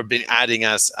that's what we're been adding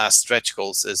as stretch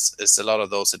goals is a lot of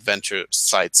those adventure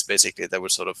sites, basically, that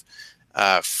would sort of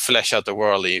flesh out the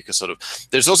world. You can sort of,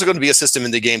 there's also going to be a system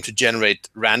in the game to generate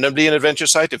randomly an adventure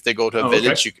site. If they go to a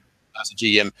village, you can, as a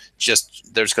GM,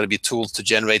 there's going to be tools to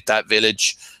generate that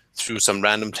village through some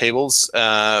random tables,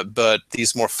 but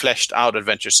these more fleshed out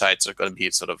adventure sites are going to be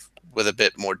sort of with a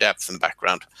bit more depth and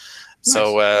background. Nice.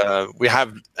 So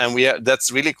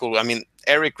that's really cool. I mean,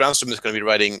 Erik Granström is going to be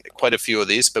writing quite a few of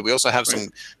these, but we also have some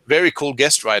very cool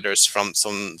guest writers from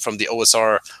the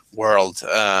OSR world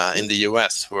in the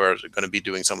US who are going to be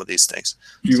doing some of these things.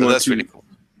 So that's really cool.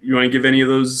 You want to give any of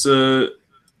those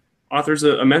authors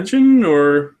a mention,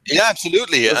 or? Yeah,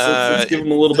 absolutely. Let's give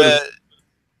them a little bit.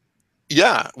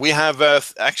 Yeah, we have,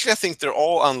 actually, I think they're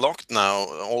all unlocked now,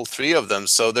 all 3 of them.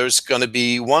 So there's going to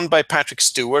be one by Patrick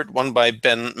Stewart, one by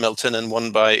Ben Milton, and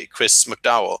one by Chris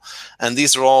McDowell. And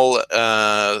these are all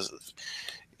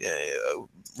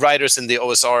writers in the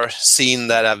OSR scene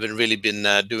that have really been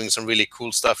doing some really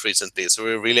cool stuff recently. So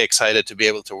we're really excited to be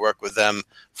able to work with them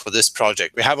for this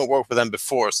project. We haven't worked with them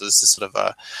before, so this is sort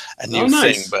of a new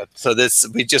thing. But so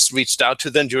we just reached out to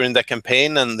them during the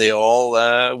campaign, and they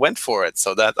all went for it.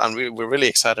 So that we're really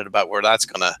excited about where that's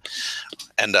going to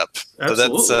end up.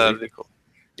 Absolutely. So that's really cool.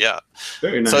 Yeah.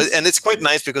 Very nice. So, and it's quite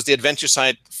nice because the adventure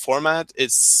site format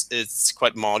it's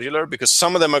quite modular, because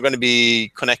some of them are going to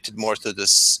be connected more to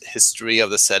this history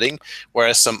of the setting,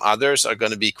 whereas some others are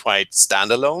going to be quite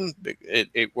standalone.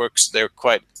 It works. They're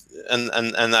quite, and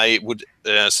I would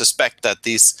suspect that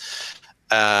these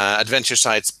adventure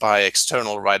sites by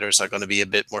external writers are going to be a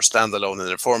bit more standalone in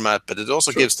their format, but it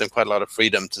also gives them quite a lot of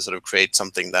freedom to sort of create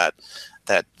something that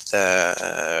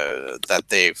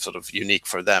they sort of unique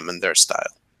for them and their style.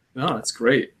 Oh, that's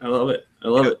great. I love it. I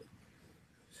love it.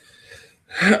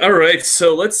 All right,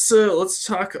 so let's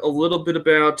talk a little bit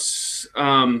about.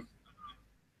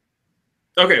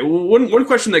 Okay, well, one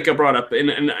question that got brought up,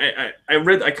 and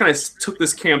I kind of took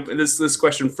this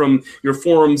question from your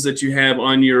forums that you have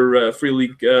on your Free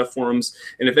League forums,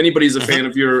 and if anybody's a fan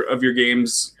of your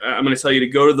games, I'm going to tell you to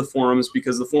go to the forums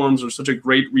because the forums are such a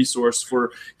great resource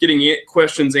for getting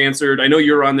questions answered. I know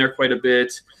you're on there quite a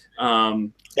bit.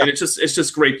 And it's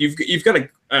just great. You've got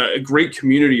a great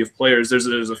community of players. There's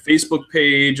a Facebook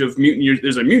page of Mutant Year.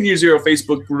 There's a Mutant Year Zero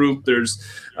Facebook group. There's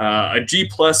a G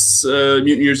Plus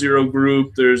Mutant Year Zero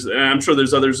group. And I'm sure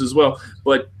there's others as well.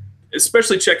 But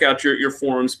especially check out your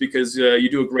forums because you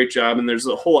do a great job, and there's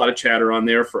a whole lot of chatter on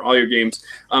there for all your games.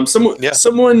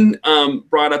 Someone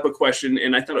brought up a question,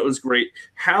 and I thought it was great.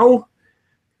 How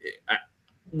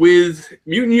with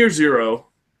Mutant Year Zero,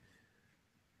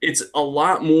 it's a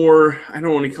lot more, I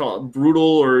don't want to call it brutal,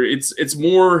 or it's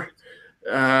more,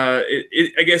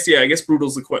 I guess brutal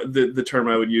is the term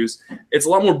I would use. It's a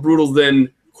lot more brutal than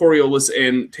Coriolis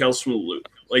and Tales from the Loop.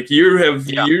 Like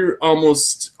you're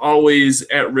almost always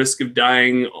at risk of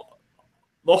dying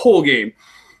the whole game.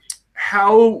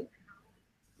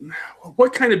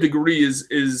 What kind of degree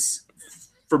is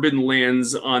Forbidden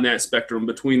Lands on that spectrum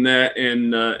between that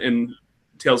and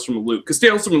Tales from the Loop? Because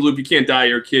Tales from the Loop, you can't die.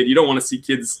 You're a kid. You don't want to see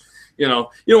kids. You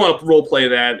don't want to role play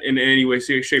that in any way,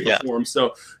 shape, or form.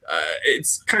 So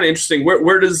it's kind of interesting.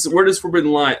 Where does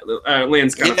Forbidden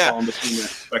Lands kind of fall in between that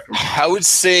spectrum? I would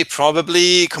say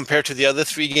probably compared to the other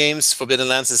three games, Forbidden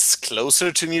Lands is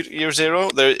closer to Mutant Year Zero.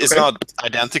 It's not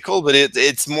identical, but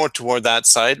it's more toward that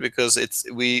side because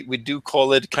we do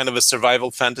call it kind of a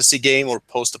survival fantasy game or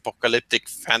post-apocalyptic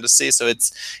fantasy. So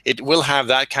it will have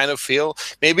that kind of feel.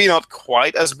 Maybe not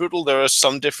quite as brutal. There are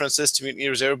some differences to Mutant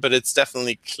Year Zero, but it's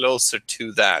definitely closer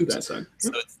to that. Side.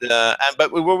 So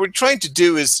but what we're trying to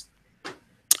do is,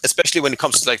 especially when it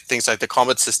comes to things like the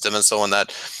combat system and so on,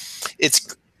 that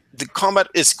the combat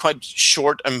is quite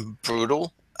short and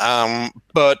brutal,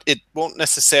 but it won't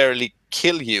necessarily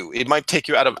kill you. It might take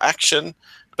you out of action,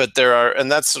 but and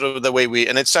that's sort of the way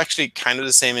and it's actually kind of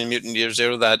the same in Mutant Year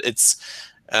Zero, that it's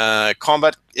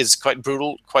combat is quite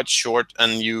brutal, quite short,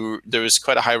 and there is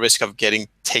quite a high risk of getting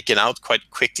taken out quite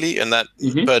quickly, and that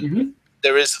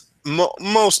there is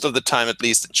most of the time, at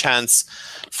least, a chance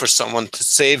for someone to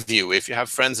save you. If you have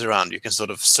friends around, you can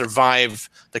sort of survive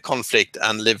the conflict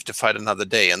and live to fight another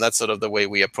day. And that's sort of the way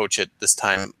we approach it this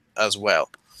time as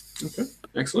well. Okay,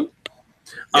 excellent.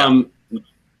 Yeah.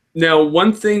 Now,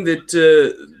 one thing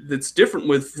that's different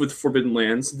with Forbidden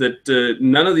Lands that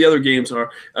none of the other games are.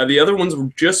 The other ones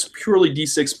were just purely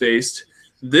D6 based.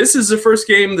 This is the first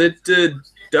game that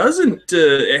doesn't.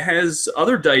 It has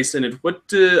other dice in it. What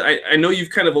I know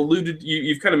you've kind of alluded,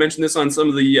 you've kind of mentioned this on some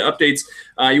of the updates.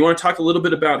 You want to talk a little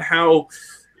bit about how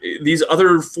these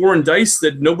other foreign dice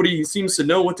that nobody seems to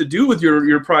know what to do with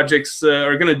your projects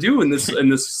are going to do in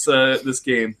this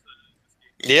game.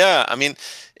 Yeah, I mean,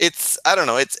 I don't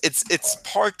know. It's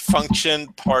part function,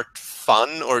 part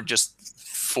fun, or just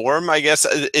form, I guess.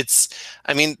 I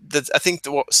think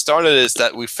what started is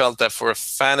that we felt that for a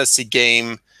fantasy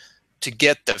game, to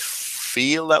get the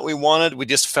feel that we wanted, we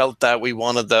just felt that we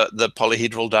wanted the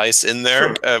polyhedral dice in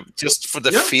there, just for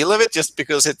the feel of it, just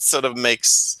because it sort of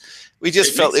makes. We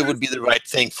just felt it would be the right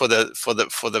thing for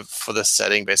the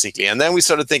setting, basically. And then we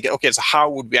started thinking, okay, so how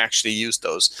would we actually use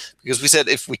those? Because we said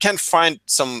if we can't find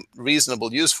some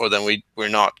reasonable use for them, we're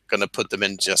not going to put them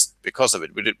in just because of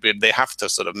it. They have to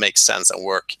sort of make sense and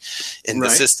work in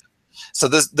the system. So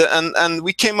and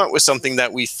we came up with something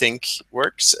that we think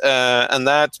works, and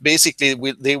that basically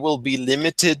they will be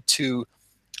limited to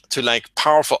like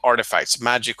powerful artifacts,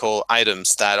 magical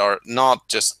items that are not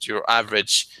just your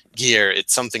average gear.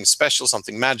 It's something special,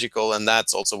 something magical, and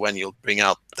that's also when you'll bring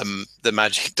out the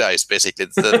magic dice. Basically,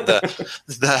 it's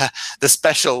the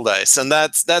special dice, and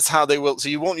that's how they will. So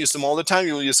you won't use them all the time.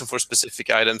 You will use them for specific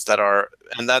items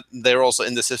and that they're also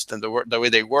in the system. The way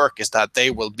they work is that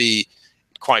they will be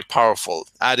quite powerful.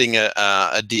 Adding a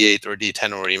D8 or a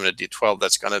D10 or even a D12,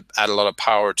 that's going to add a lot of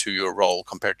power to your roll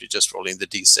compared to just rolling the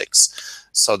D6.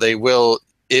 So it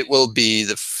will be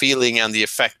the feeling and the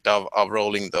effect of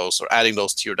rolling those or adding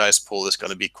those to your dice pool is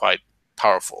going to be quite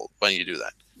powerful when you do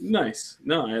that. Nice.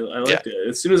 No, I liked it.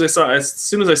 As soon as I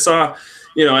saw,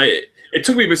 it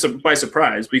took me by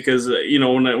surprise because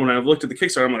when I looked at the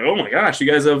Kickstarter, I'm like, oh my gosh, you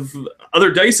guys have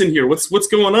other dice in here. What's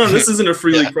going on? This isn't a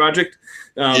Free League project.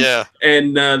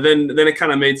 And then it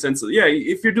kind of made sense. Yeah,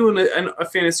 if you're doing a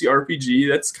fantasy RPG,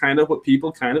 that's kind of what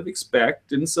people kind of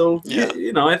expect. And so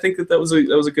I think that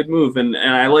was a good move, and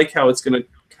I like how it's going to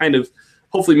kind of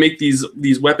hopefully make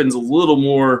these weapons a little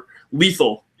more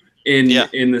lethal in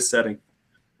this setting.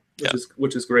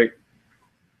 which is great.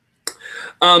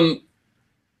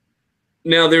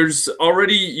 Now there's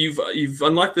already you've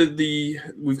unlocked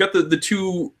we've got the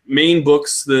two main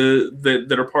books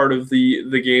that are part of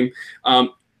the game.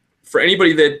 For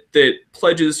anybody that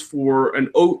pledges for an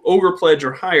ogre pledge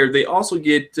or higher, they also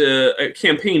get a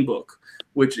campaign book,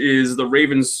 which is the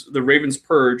Raven's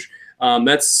Purge.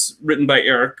 That's written by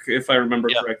Eric, if I remember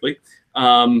correctly.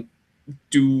 Can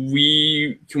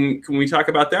we talk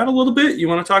about that a little bit? You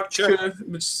want to talk? Sure.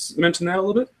 Just mention that a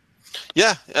little bit.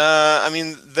 Yeah, I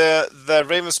mean the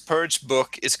Raven's Purge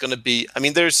book is going to be. I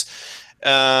mean, there's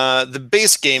the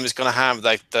base game is going to have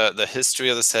like the history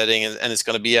of the setting, and it's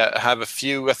going to be have a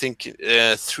few. I think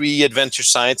 3 adventure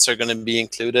sites are going to be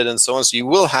included, and so on. So you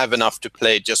will have enough to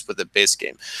play just with the base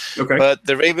game. Okay. But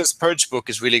the Raven's Purge book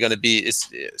is really going to be is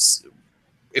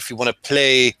if you want to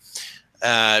play,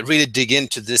 really dig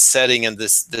into this setting and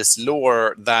this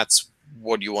lore. That's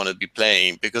what you want to be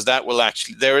playing, because that will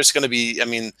actually, there is going to be, I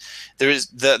mean, there is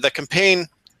the campaign.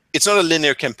 It's not a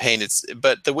linear campaign,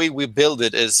 but the way we build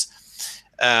it is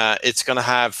it's going to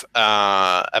have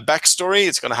a backstory.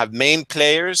 It's going to have main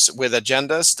players with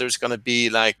agendas. There's going to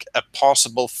be like a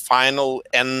possible final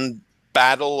end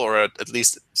battle, or at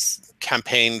least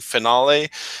campaign finale.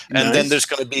 And then there's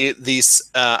going to be these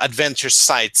adventure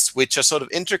sites, which are sort of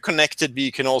interconnected, but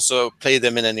you can also play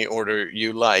them in any order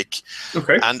you like.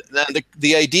 Okay. And then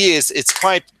the idea is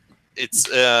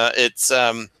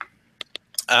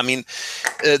I mean,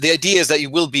 the idea is that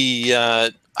you will be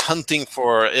hunting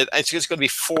for it. It's going to be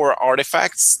 4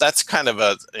 artifacts. That's kind of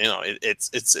a, you know,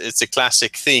 it's a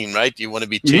classic theme, right? You want to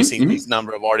be chasing these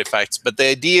number of artifacts, but the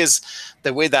idea is,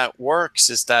 the way that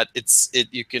works is that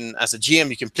you can, as a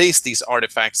GM, you can place these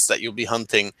artifacts that you'll be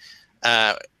hunting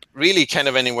really kind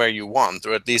of anywhere you want,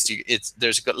 or at least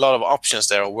there's a lot of options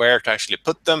there where to actually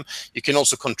put them. You can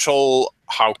also control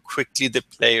how quickly the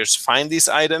players find these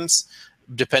items,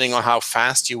 depending on how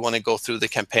fast you want to go through the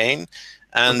campaign.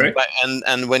 And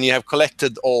and when you have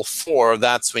collected all 4,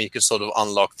 that's when you can sort of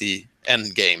unlock the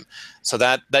end game. So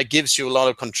that gives you a lot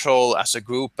of control as a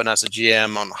group and as a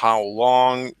GM on how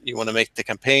long you want to make the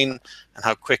campaign and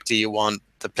how quickly you want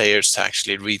the players to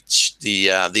actually reach the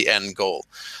end goal.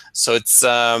 So it's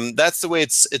that's the way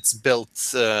it's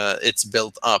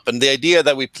built up. And the idea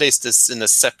that we place this in a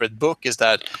separate book is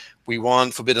that we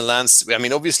want Forbidden Lands. I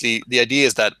mean, obviously, the idea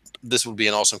is that this will be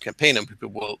an awesome campaign and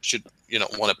people should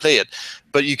want to play it.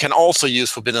 But you can also use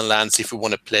Forbidden Lands if we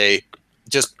want to play,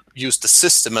 just use the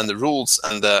system and the rules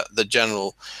and the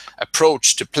general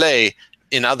approach to play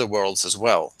in other worlds as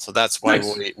well. So that's why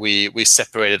we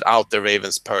separated out the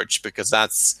Raven's Purge, because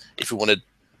that's if we want to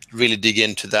really dig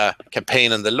into the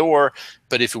campaign and the lore.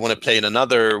 But if you want to play in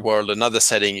another world, another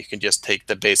setting, you can just take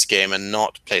the base game and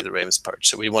not play the Raven's Purge.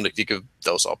 So we wanted to give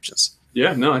those options.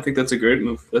 Yeah, no, I think that's a great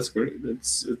move. That's great.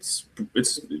 It's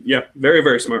yeah, very,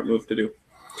 very smart move to do.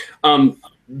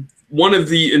 One of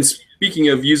the, and speaking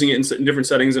of using it in different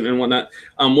settings and whatnot,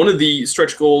 one of the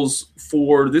stretch goals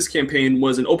for this campaign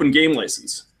was an open game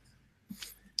license.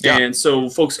 Yeah. And so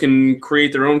folks can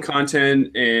create their own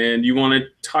content. And you want to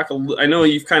talk I know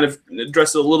you've kind of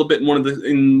addressed it a little bit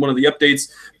in one of the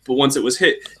updates, but once it was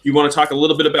hit, you want to talk a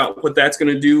little bit about what that's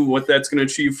going to do, what that's going to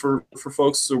achieve for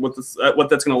folks, or what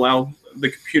that's going to allow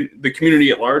the community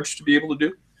at large to be able to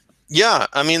do. Yeah,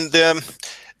 I mean,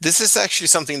 this is actually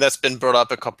something that's been brought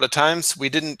up a couple of times. We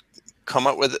didn't come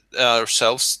up with it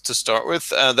ourselves to start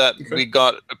with. We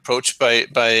got approached by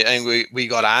and we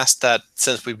got asked that,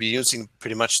 since we'd be using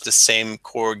pretty much the same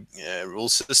core rule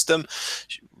system,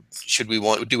 do we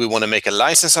want to make a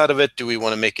license out of it? Do we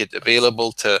want to make it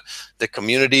available to the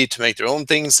community to make their own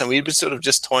things? And we've been sort of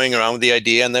just toying around with the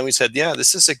idea, and then we said, yeah,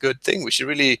 this is a good thing. We should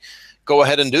really go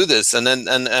ahead and do this. And then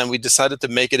and we decided to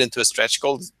make it into a stretch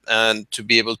goal, and to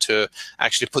be able to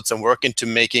actually put some work into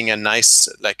making a nice,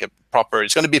 like a proper,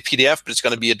 it's going to be a PDF, but it's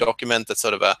going to be a document that's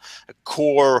sort of a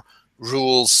core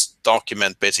rules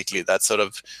document, basically. That's sort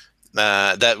of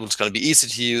that was going to be easy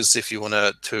to use if you want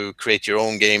to create your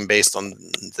own game based on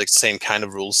the same kind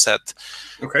of rule set.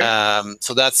 Okay.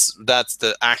 So that's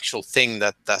the actual thing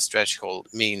that stretch goal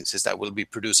means, is that we'll be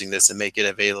producing this and make it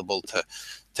available to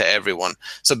everyone.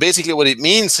 So basically what it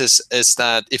means is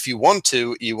that if you want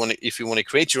to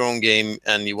create your own game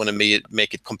and you want to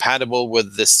make it compatible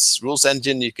with this rules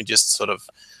engine, you can just sort of,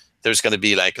 there's going to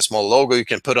be like a small logo you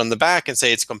can put on the back and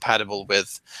say it's compatible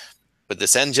with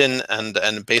this engine,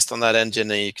 and based on that engine,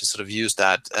 you can sort of use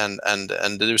that. And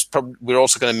there's we're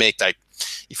also going to make, like,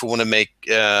 if we want to make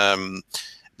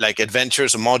like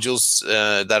adventures or modules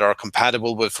that are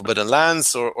compatible with Forbidden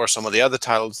Lands or some of the other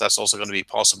titles, that's also going to be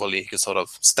possible. You can sort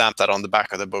of stamp that on the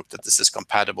back of the book that this is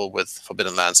compatible with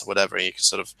Forbidden Lands or whatever. And you can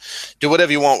sort of do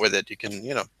whatever you want with it. You can,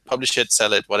 you know, publish it,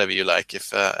 sell it, whatever you like.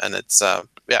 If and it's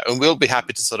yeah, and we'll be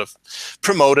happy to sort of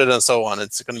promote it and so on.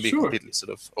 It's going to be completely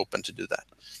sort of open to do that.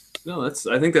 No,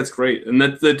 I think that's great, and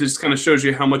that just kind of shows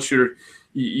you how much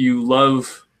you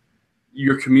love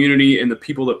your community and the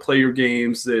people that play your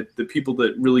games, that the people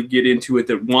that really get into it,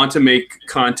 that want to make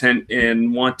content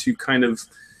and want to kind of,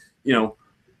 you know,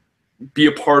 be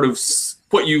a part of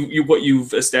what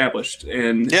you've established,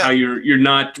 and how you're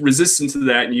not resistant to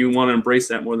that, and you want to embrace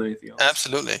that more than anything else.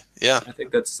 Absolutely, yeah. I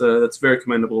think that's very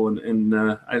commendable, and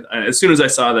I, as soon as I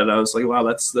saw that, I was like, wow,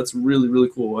 that's really, really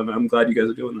cool. I'm glad you guys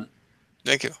are doing that.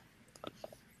 Thank you.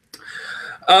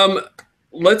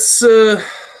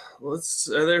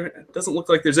 There it doesn't look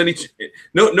like there's any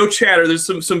no chatter. There's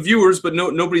some viewers, but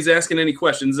nobody's asking any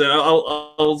questions.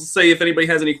 I'll say if anybody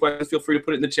has any questions, feel free to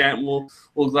put it in the chat, and we'll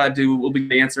be glad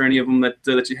to answer any of them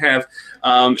that you have.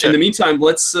 Sure. In the meantime,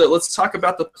 let's talk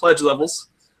about the pledge levels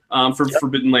for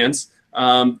Forbidden Lands.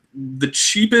 The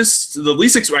cheapest, the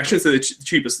least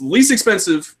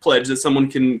expensive pledge that someone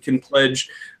can pledge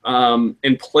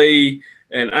and play.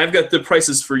 And I've got the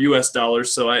prices for US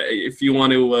dollars, so if you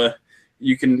want to,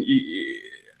 you can.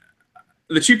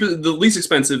 The least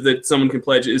expensive that someone can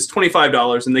pledge is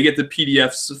 $25, and they get the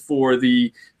PDFs for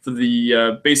the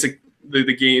basic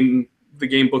the game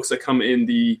books that come in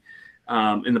the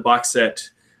box set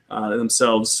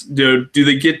themselves. Do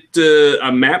they get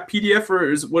a map PDF, or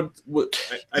is what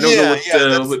I don't know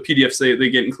what PDFs they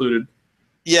get included.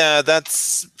 Yeah,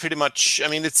 that's pretty much, I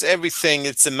mean, it's everything.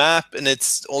 It's a map, and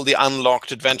it's all the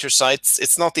unlocked adventure sites.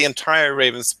 It's not the entire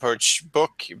Raven's Perch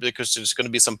book, because there's going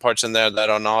to be some parts in there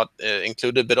that are not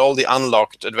included, but all the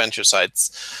unlocked adventure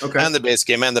sites and the base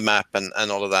game and the map and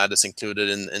all of that is included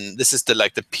in this is the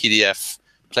PDF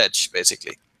pledge,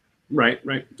 basically. Right.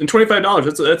 And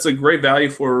 $25, that's a great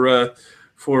value for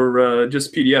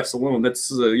just PDFs alone.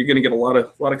 That's you're going to get a lot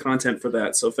of content for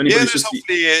that. So if anybody's hopefully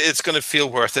it's going to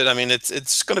feel worth it. I mean,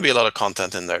 it's going to be a lot of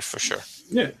content in there for sure.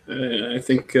 Yeah, I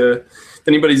think if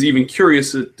anybody's even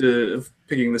curious of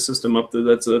picking the system up,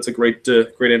 that's a great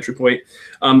entry point.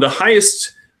 The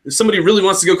highest, if somebody really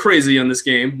wants to go crazy on this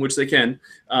game, which they can,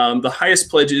 the highest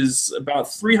pledge is about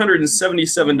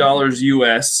 $377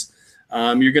 US.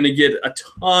 You're going to get a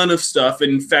ton of stuff.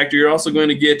 In fact, you're also going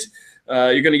to get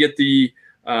the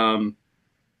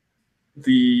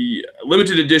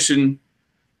limited edition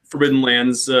Forbidden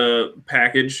Lands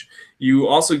package. You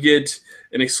also get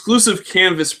an exclusive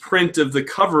canvas print of the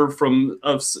cover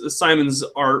of Simon's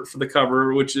art for the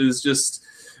cover, which is just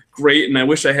great. And I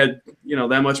wish I had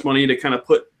that much money to kind of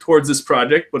put towards this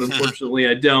project, but unfortunately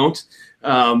I don't.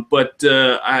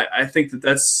 I think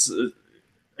that's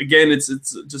again, it's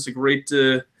just a great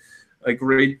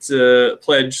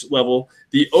pledge level.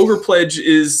 The Ogre pledge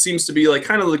seems to be like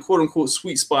kind of the quote unquote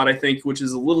sweet spot, I think, which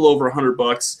is a little over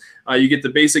 $100. You get the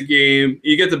basic game,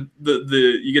 you get the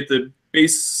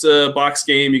base box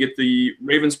game, you get the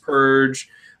Raven's Purge,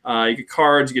 you get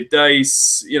cards, you get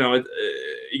dice, you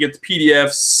get the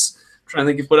PDFs. I'm trying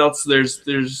to think of what else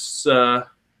there's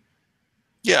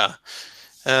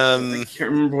I can't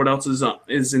remember what else is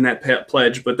in that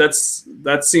pledge, but that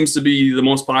seems to be the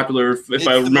most popular, if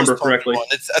I remember correctly.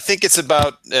 I think it's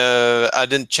about. I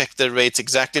didn't check the rates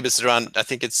exactly, but it's around. I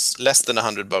think it's less than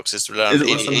 $100. It's around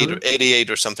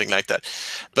 88 or something like that.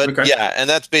 But yeah, and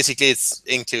that's basically it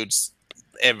includes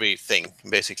everything.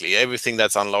 Basically, everything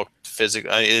that's unlocked physical.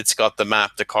 It's got the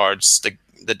map, the cards, the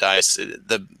dice,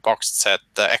 the box set,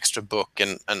 the extra book,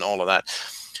 and all of that.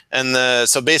 And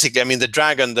so basically, I mean, the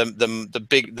dragon,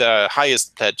 the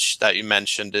highest pledge that you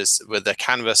mentioned is with the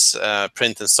canvas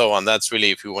print and so on. That's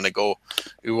really if you want to go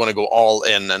all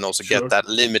in and also get that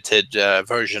limited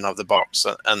version of the box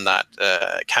and that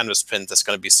canvas print that's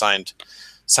going to be signed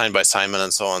by Simon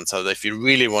and so on. So if you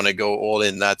really want to go all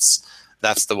in, that's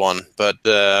the one. But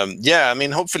yeah, I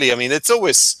mean, hopefully, I mean, it's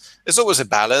always a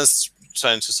balance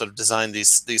trying to sort of design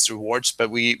these rewards, but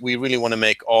we really want to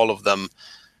make all of them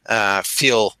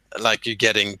feel like you're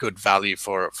getting good value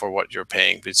for what you're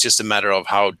paying. It's just a matter of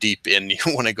how deep in you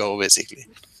want to go, basically.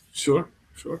 Sure.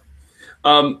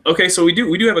 Okay, so we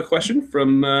do have a question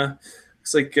from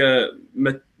looks like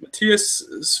Matthias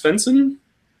Svensson.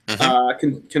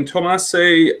 Can Tomas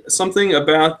say something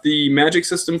about the magic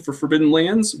system for Forbidden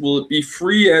Lands? Will it be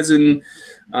free, as in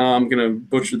I'm gonna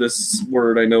butcher this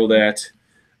word, I know that.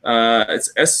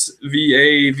 It's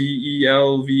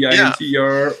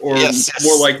SVAVELVINTR, or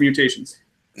more like mutations?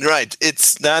 Right,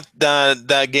 it's that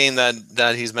game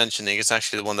that he's mentioning is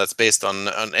actually the one that's based on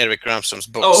Erik Granström's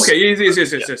books. Oh, okay,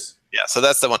 yes. Yeah, so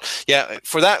that's the one. Yeah,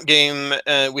 for that game,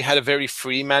 we had a very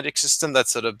free magic system that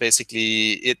sort of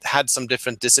basically, it had some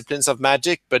different disciplines of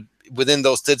magic, but within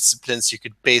those disciplines, you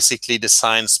could basically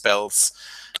design spells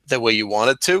the way you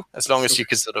wanted to, as long as you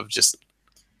could sort of just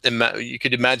you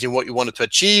could imagine what you wanted to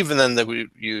achieve, and then the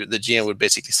GM would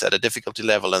basically set a difficulty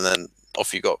level, and then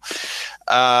off you go.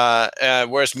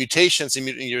 Whereas mutations in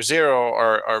Mutant Year Zero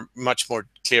are much more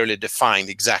clearly defined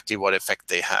exactly what effect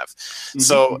they have.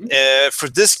 So for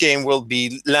this game, we'll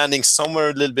be landing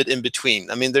somewhere a little bit in between.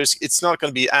 I mean, it's not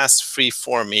going to be as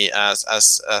free-formy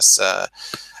as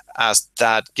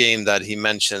that game that he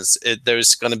mentions.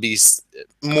 There's going to be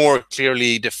more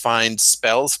clearly defined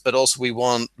spells, but also we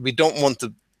don't want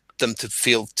them to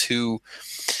feel too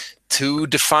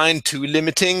defined, too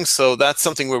limiting. So that's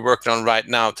something we're working on right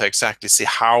now to exactly see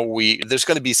how there's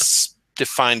going to be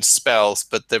defined spells,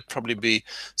 but there'll probably be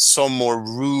some more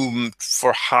room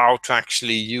for how to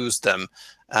actually use them.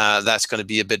 That's going to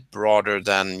be a bit broader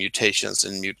than mutations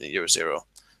in Mutant Year Zero.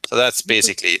 So that's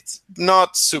basically, it's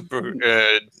not super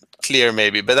clear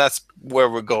maybe, but that's where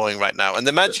we're going right now. And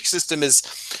the magic system is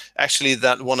actually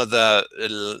that one of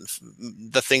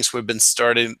the things we've been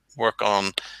starting work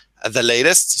on the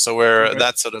latest. So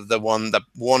that's sort of the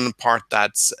one part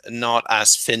that's not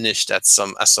as finished as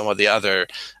some of the other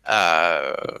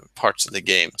parts of the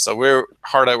game. So we're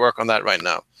hard at work on that right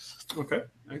now. Okay,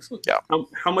 excellent. Yeah.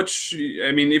 How much?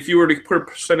 I mean, if you were to put a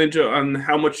percentage on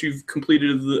how much you've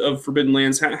completed of Forbidden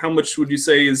Lands, how much would you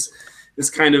say is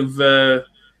kind of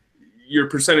your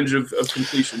percentage of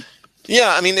completion?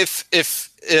 Yeah, I mean, if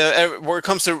where it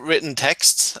comes to written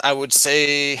text, I would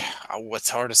say, what's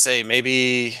hard to say,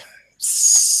 maybe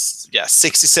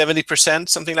 60-70%,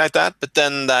 something like that. But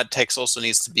then that text also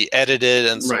needs to be edited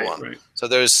and so on. Right. So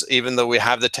there's, even though we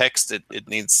have the text, it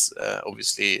needs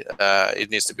obviously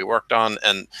it needs to be worked on,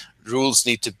 and rules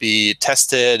need to be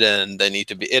tested, and they need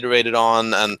to be iterated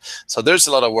on, and so there's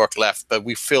a lot of work left. But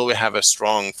we feel we have a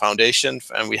strong foundation,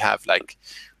 and we have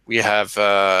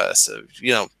so,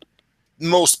 you know,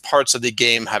 most parts of the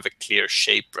game have a clear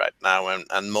shape right now,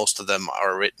 and most of them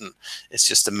are written. It's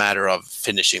just a matter of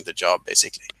finishing the job,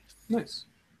 basically. Nice.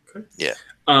 Okay. Yeah.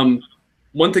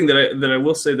 One thing that I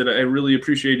will say that I really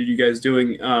appreciated you guys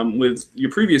doing with your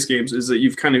previous games is that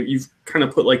you've kind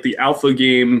of put like the alpha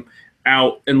game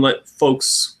out and let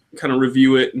folks kind of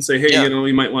review it and say, hey, you know,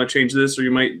 you might want to change this, or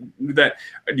you might do that.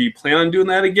 Do you plan on doing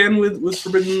that again with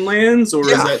Forbidden Lands, or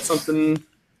is that something?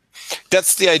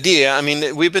 That's the idea. I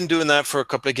mean, we've been doing that for a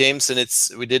couple of games, and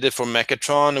we did it for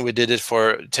Mechatron, and we did it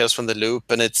for Tales from the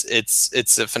Loop, and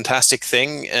it's a fantastic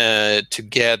thing to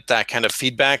get that kind of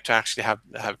feedback, to actually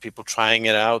have people trying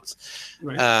it out,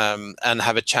 and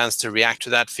have a chance to react to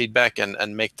that feedback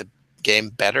and make the game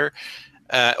better.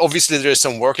 Obviously, there is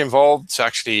some work involved. So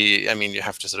actually, I mean, you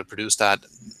have to sort of produce that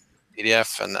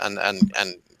PDF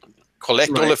and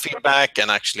collect all the feedback and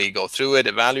actually go through it,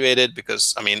 evaluate it,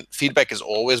 because I mean, feedback is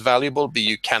always valuable, but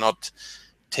you cannot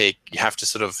you have to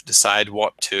sort of decide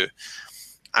what to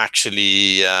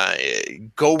actually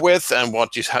go with, and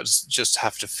what you just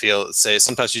have to say.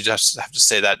 Sometimes you just have to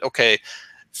say that, okay,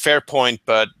 fair point,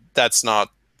 but that's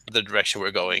not the direction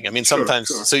we're going. I mean, sometimes,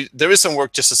 so there is some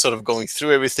work just to sort of going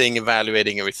through everything,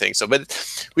 evaluating everything. So,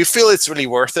 but we feel it's really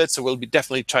worth it. So we'll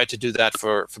definitely try to do that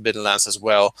for Forbidden Lands as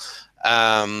well.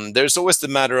 There's always the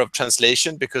matter of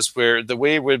translation, because the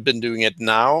way we've been doing it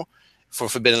now for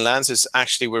Forbidden Lands is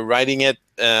actually we're writing it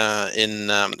in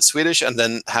Swedish, and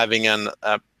then having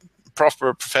a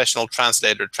proper professional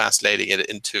translator translating it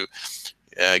into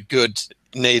good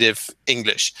native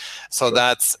English. So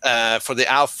that's for the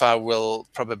alpha, we'll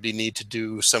probably need to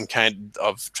do some kind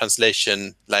of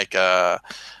translation, like a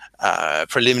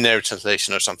preliminary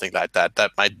translation or something like that.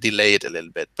 That might delay it a little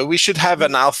bit, but we should have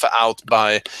an alpha out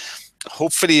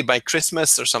hopefully by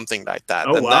Christmas or something like that.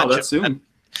 Oh, wow, that's soon.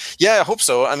 Yeah, I hope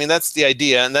so. I mean, that's the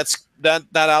idea, and that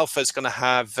alpha is going to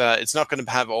have. It's not going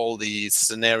to have all the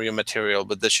scenario material,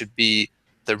 but the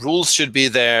rules should be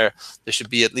there. There should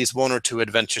be at least 1 or 2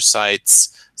 adventure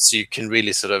sites, so you can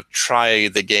really sort of try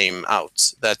the game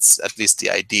out. That's at least the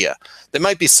idea. There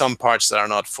might be some parts that are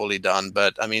not fully done,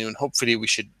 but I mean, hopefully we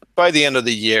should, by the end of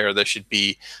the year, there should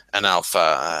be an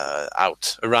alpha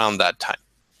out around that time.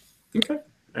 Okay,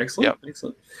 excellent,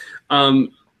 excellent.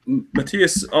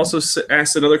 Matthias also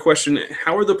asked another question: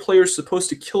 how are the players supposed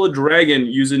to kill a dragon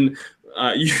using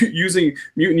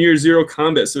Mutant Year Zero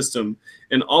combat system?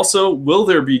 And also, will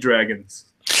there be dragons?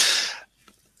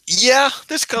 Yeah,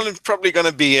 there's probably going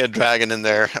to be a dragon in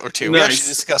there or two. Nice. We actually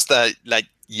discussed that like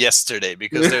yesterday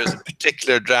because there's a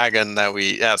particular dragon that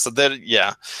so there,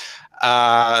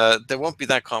 there won't be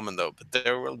that common though, but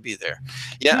there will be there.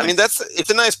 Yeah, nice. I mean it's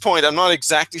a nice point. I'm not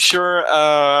exactly sure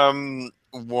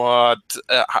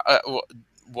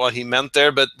what he meant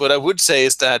there, but what I would say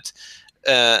is that,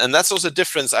 and that's also a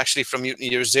difference actually from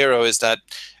Mutant Year Zero, is that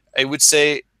I would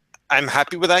say I'm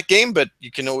happy with that game, but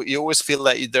you always feel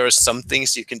that there are some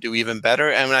things you can do even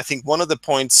better. And I think one of the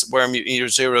points where Mutant Year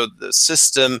Zero, the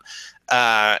system,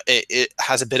 it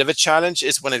has a bit of a challenge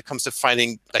is when it comes to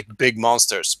fighting like big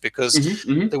monsters, because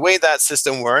the way that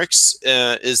system works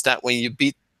is that when you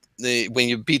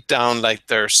beat down like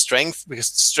their strength, because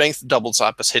strength doubles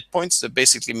up as hit points, it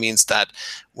basically means that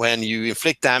when you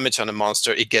inflict damage on a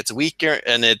monster, it gets weaker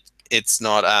and it's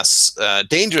not as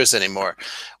dangerous anymore,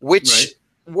 which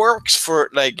works for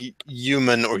like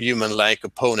human or human-like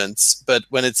opponents. But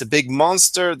when it's a big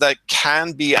monster, that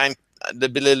can be a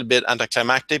little bit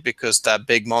anticlimactic, because that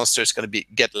big monster is going to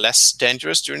get less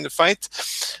dangerous during the fight.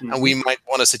 And we might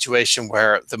want a situation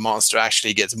where the monster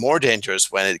actually gets more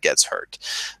dangerous when it gets hurt.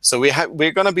 So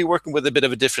we're going to be working with a bit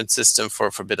of a different system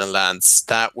for Forbidden Lands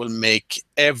that will make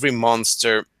every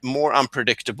monster more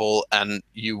unpredictable, and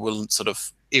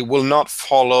it will not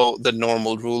follow the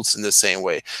normal rules in the same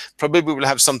way. Probably we will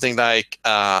have something like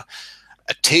a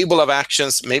table of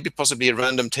actions, maybe possibly a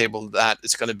random table that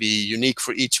is going to be unique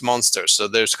for each monster. So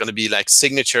there's going to be like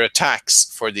signature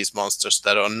attacks for these monsters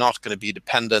that are not going to be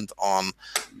dependent on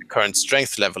the current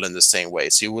strength level in the same way.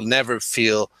 So you will never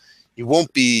you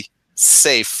won't be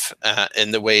safe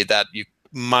in the way that you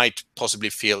might possibly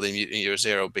feel in Year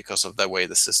Zero because of the way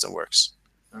the system works.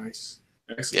 Nice.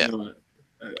 Excellent.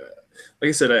 Yeah. Like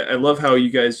I said, I love how you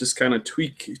guys just kind of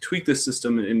tweak the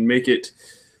system and make it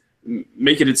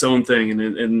its own thing,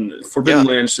 and Forbidden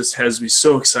Lands just has me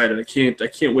so excited. I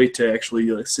can't wait to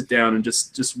actually sit down and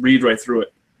just read right through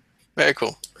it. Very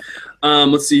cool.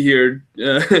 Let's see here.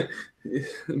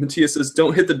 Matthias says,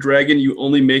 "Don't hit the dragon. You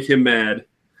only make him mad."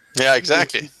 Yeah,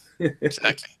 exactly.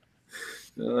 Exactly.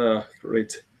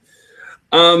 Great.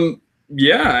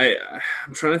 Yeah,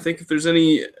 I'm trying to think if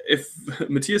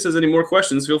Matthias has any more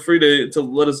questions, feel free to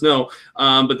let us know.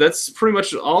 But that's pretty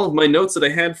much all of my notes that I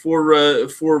had for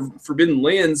Forbidden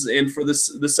Lands and for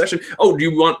this session. Oh,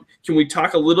 can we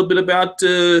talk a little bit about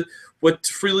what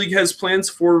Fria Ligan has plans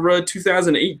for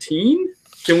 2018?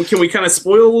 Can we kind of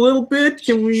spoil a little bit?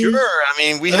 Can we? Sure. I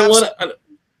mean, we have.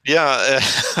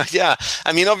 Yeah.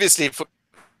 I mean, obviously,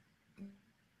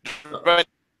 right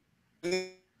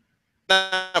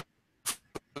now,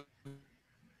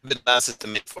 that's the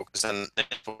main focus, and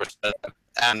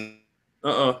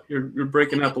you're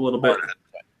breaking up a little bit.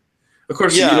 Of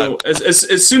course,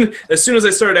 as soon as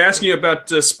I started asking you about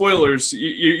spoilers,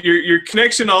 your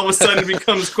connection all of a sudden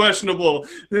becomes questionable,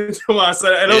 Tomas.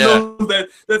 I don't know,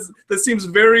 that seems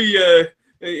very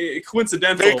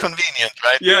coincidental. Very convenient,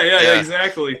 right? Yeah,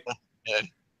 exactly.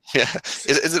 Yeah.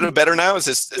 Is it better now? Is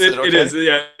it okay? It is.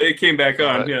 Yeah, it came back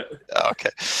on. Yeah. Okay.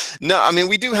 No, I mean,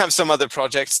 we do have some other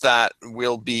projects that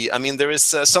will be. I mean, there is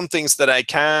some things that I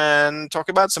can talk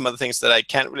about, some other things that I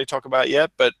can't really talk about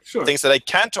yet. But things that I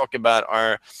can talk about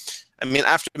are, I mean,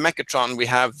 after Mechatron, we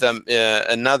have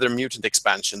another Mutant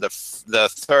expansion, the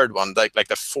third one, like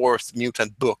the fourth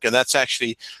Mutant book, and that's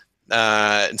actually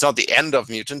it's not the end of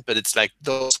Mutant, but it's like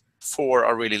those 4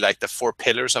 are really like the 4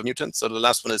 pillars of Mutant. So the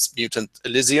last one is Mutant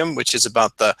Elysium, which is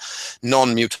about the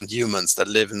non-mutant humans that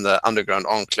live in the underground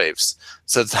enclaves.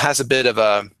 So it has a bit of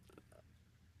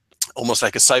almost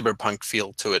like a cyberpunk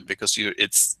feel to it, because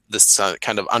it's this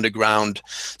kind of underground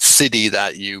city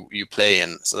that you play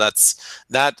in. So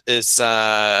that is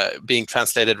being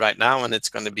translated right now, and it's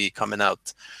going to be coming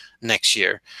out next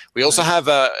year. We also have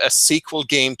a sequel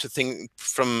game to Tales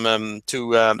from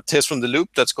the Loop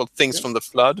that's called Things from the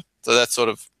Flood. So that's sort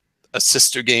of a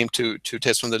sister game to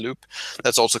Tales from the Loop.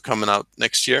 That's also coming out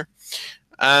next year.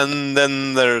 And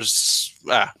then there's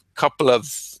a couple of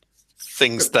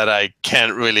things that I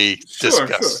can't really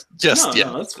discuss just yet.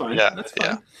 No, that's fine. Yeah, that's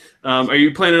fine. Are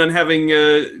you planning on having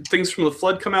Things from the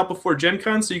Flood come out before Gen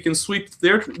Con so you can sweep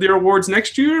their awards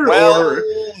next year? Well, or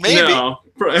maybe. No,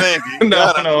 maybe.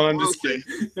 no, I'm just kidding.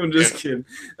 I'm just kidding.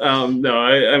 No,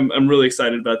 I'm really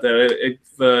excited about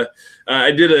that. I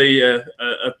did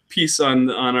a piece on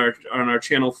our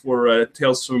channel for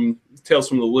Tales from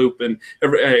the Loop, and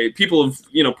people have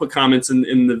put comments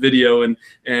in the video, and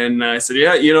I said,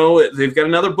 they've got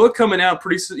another book coming out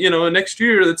pretty next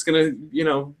year that's gonna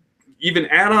even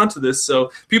add on to this.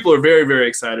 So people are very, very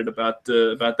excited about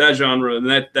that genre and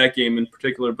that game in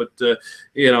particular. But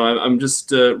I'm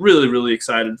just really, really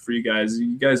excited for you guys.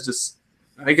 You guys just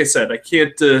like I said, I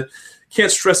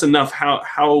can't stress enough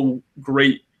how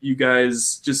great you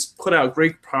guys just put out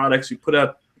great products. You put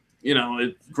out, you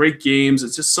know, great games.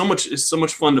 It's just so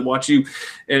much fun to watch you,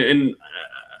 and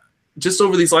just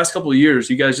over these last couple of years,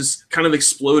 you guys just kind of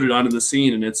exploded onto the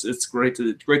scene, and it's great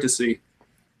to see.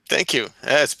 Thank you.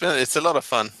 Yeah, it's a lot of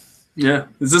fun. Yeah.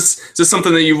 Is this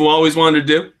something that you've always wanted to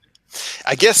do?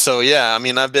 I guess so. Yeah. I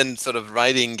mean, I've been sort of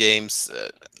writing games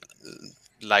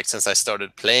like since I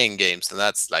started playing games, and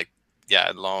that's like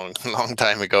a long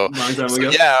time ago. Long time so, ago.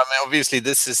 Yeah. I mean, obviously,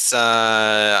 this is.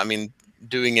 I mean,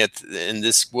 doing it in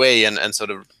this way and sort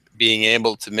of being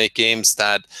able to make games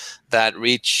that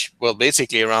reach, well,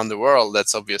 basically around the world,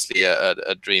 that's obviously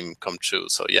a dream come true.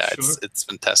 So yeah, sure. It's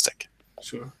fantastic.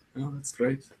 Sure. Oh, that's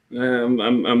great.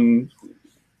 I'm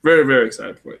very, very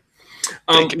excited for it.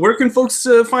 Where can folks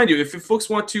find you? If folks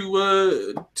want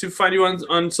to find you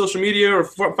on social media or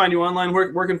find you online,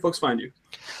 where can folks find you?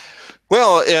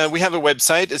 Well, we have a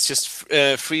website. It's just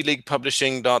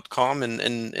freeleaguepublishing.com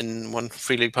in one,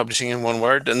 Free League Publishing in one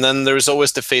word. And then there's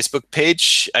always the Facebook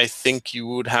page. I think you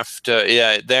would have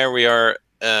to, there we are.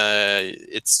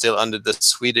 It's still under the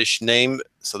Swedish name.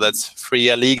 So that's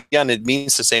Fria Ligan. It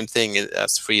means the same thing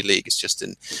as Free League. It's just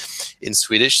in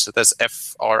Swedish. So that's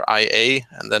FRIA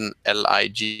and then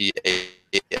LIGAN.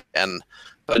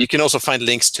 But you can also find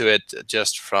links to it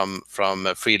just from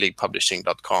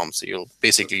freeleaguepublishing.com. So you'll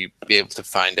basically be able to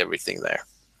find everything there.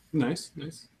 Nice.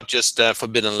 Just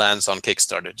Forbidden Lands on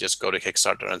Kickstarter. Just go to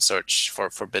Kickstarter and search for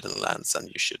Forbidden Lands, and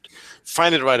you should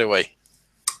find it right away.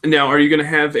 Now, are you going to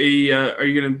have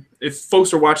if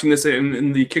folks are watching this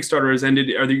and the Kickstarter has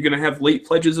ended, are you going to have late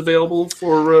pledges available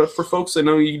for folks? I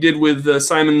know you did with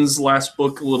Simon's last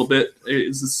book a little bit.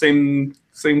 Is the same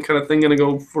kind of thing going to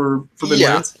go for Forbidden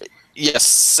Lands?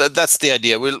 Yes, that's the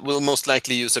idea. We'll most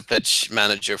likely use a pledge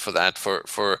manager for that, for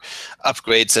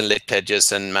upgrades and late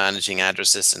pledges and managing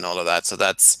addresses and all of that.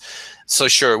 So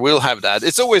sure, we'll have that.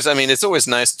 It's always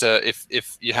nice to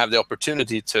if you have the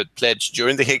opportunity to pledge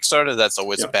during the Kickstarter. That's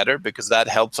always better, because that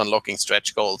helps unlocking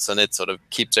stretch goals and it sort of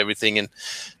keeps everything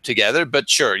together. But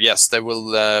sure, yes, there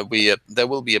will be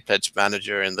a pledge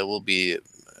manager, and there will be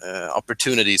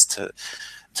opportunities to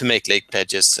make late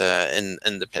pledges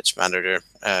in the pledge manager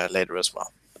later as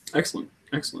well. Excellent.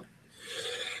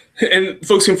 And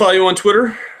folks can follow you on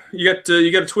Twitter. You got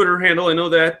a Twitter handle. I know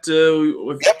that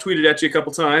we've tweeted at you a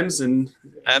couple times, and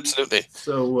absolutely.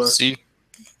 So you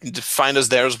can find us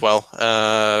there as well.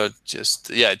 If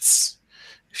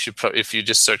you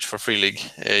just search for Free League,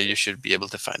 you should be able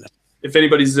to find it. If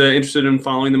anybody's interested in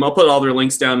following them, I'll put all their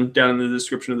links down in the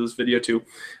description of this video too.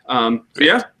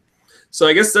 Yeah. So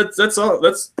I guess that's all.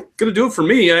 That's gonna do it for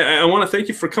me. I want to thank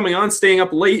you for coming on, staying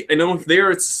up late. I know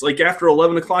there it's like after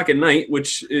 11 o'clock at night,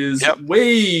 which is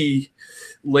way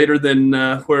later than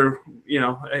where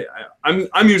I'm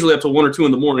usually up till 1 or 2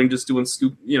 in the morning just doing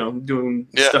stuff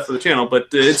for the channel. But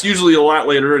it's usually a lot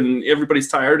later, and everybody's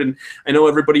tired. And I know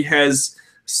everybody has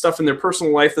stuff in their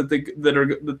personal life that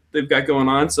they've got going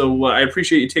on. So I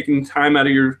appreciate you taking time out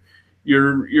of your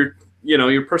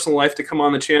personal life to come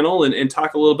on the channel and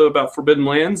talk a little bit about Forbidden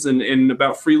Lands and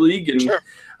about Free League. And sure.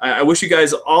 I wish you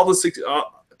guys all a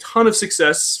ton of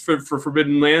success for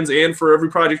Forbidden Lands and for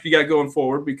every project you got going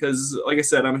forward, because like I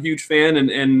said, I'm a huge fan,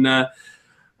 and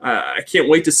I can't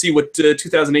wait to see what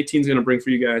 2018 is going to bring for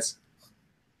you guys.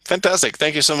 Fantastic.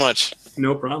 Thank you so much.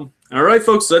 No problem. All right,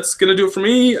 folks, that's going to do it for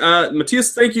me.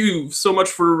 Matthias, thank you so much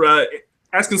for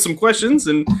asking some questions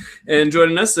and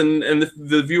joining us, and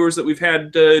the viewers that we've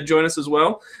had join us as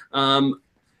well.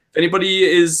 If anybody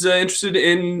is interested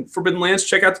in Forbidden Lands,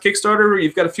 check out the Kickstarter.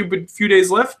 You've got a few days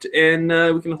left, and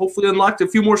we can hopefully unlock a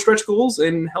few more stretch goals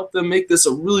and help them make this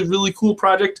a really, really cool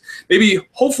project.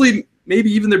 Hopefully,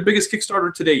 even their biggest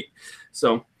Kickstarter to date.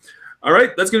 So, all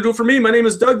right, that's going to do it for me. My name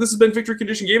is Doug. This has been Victory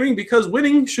Condition Gaming, because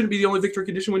winning shouldn't be the only victory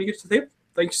condition when you get to the table.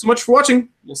 Thank you so much for watching.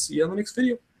 We'll see you on the next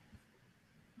video.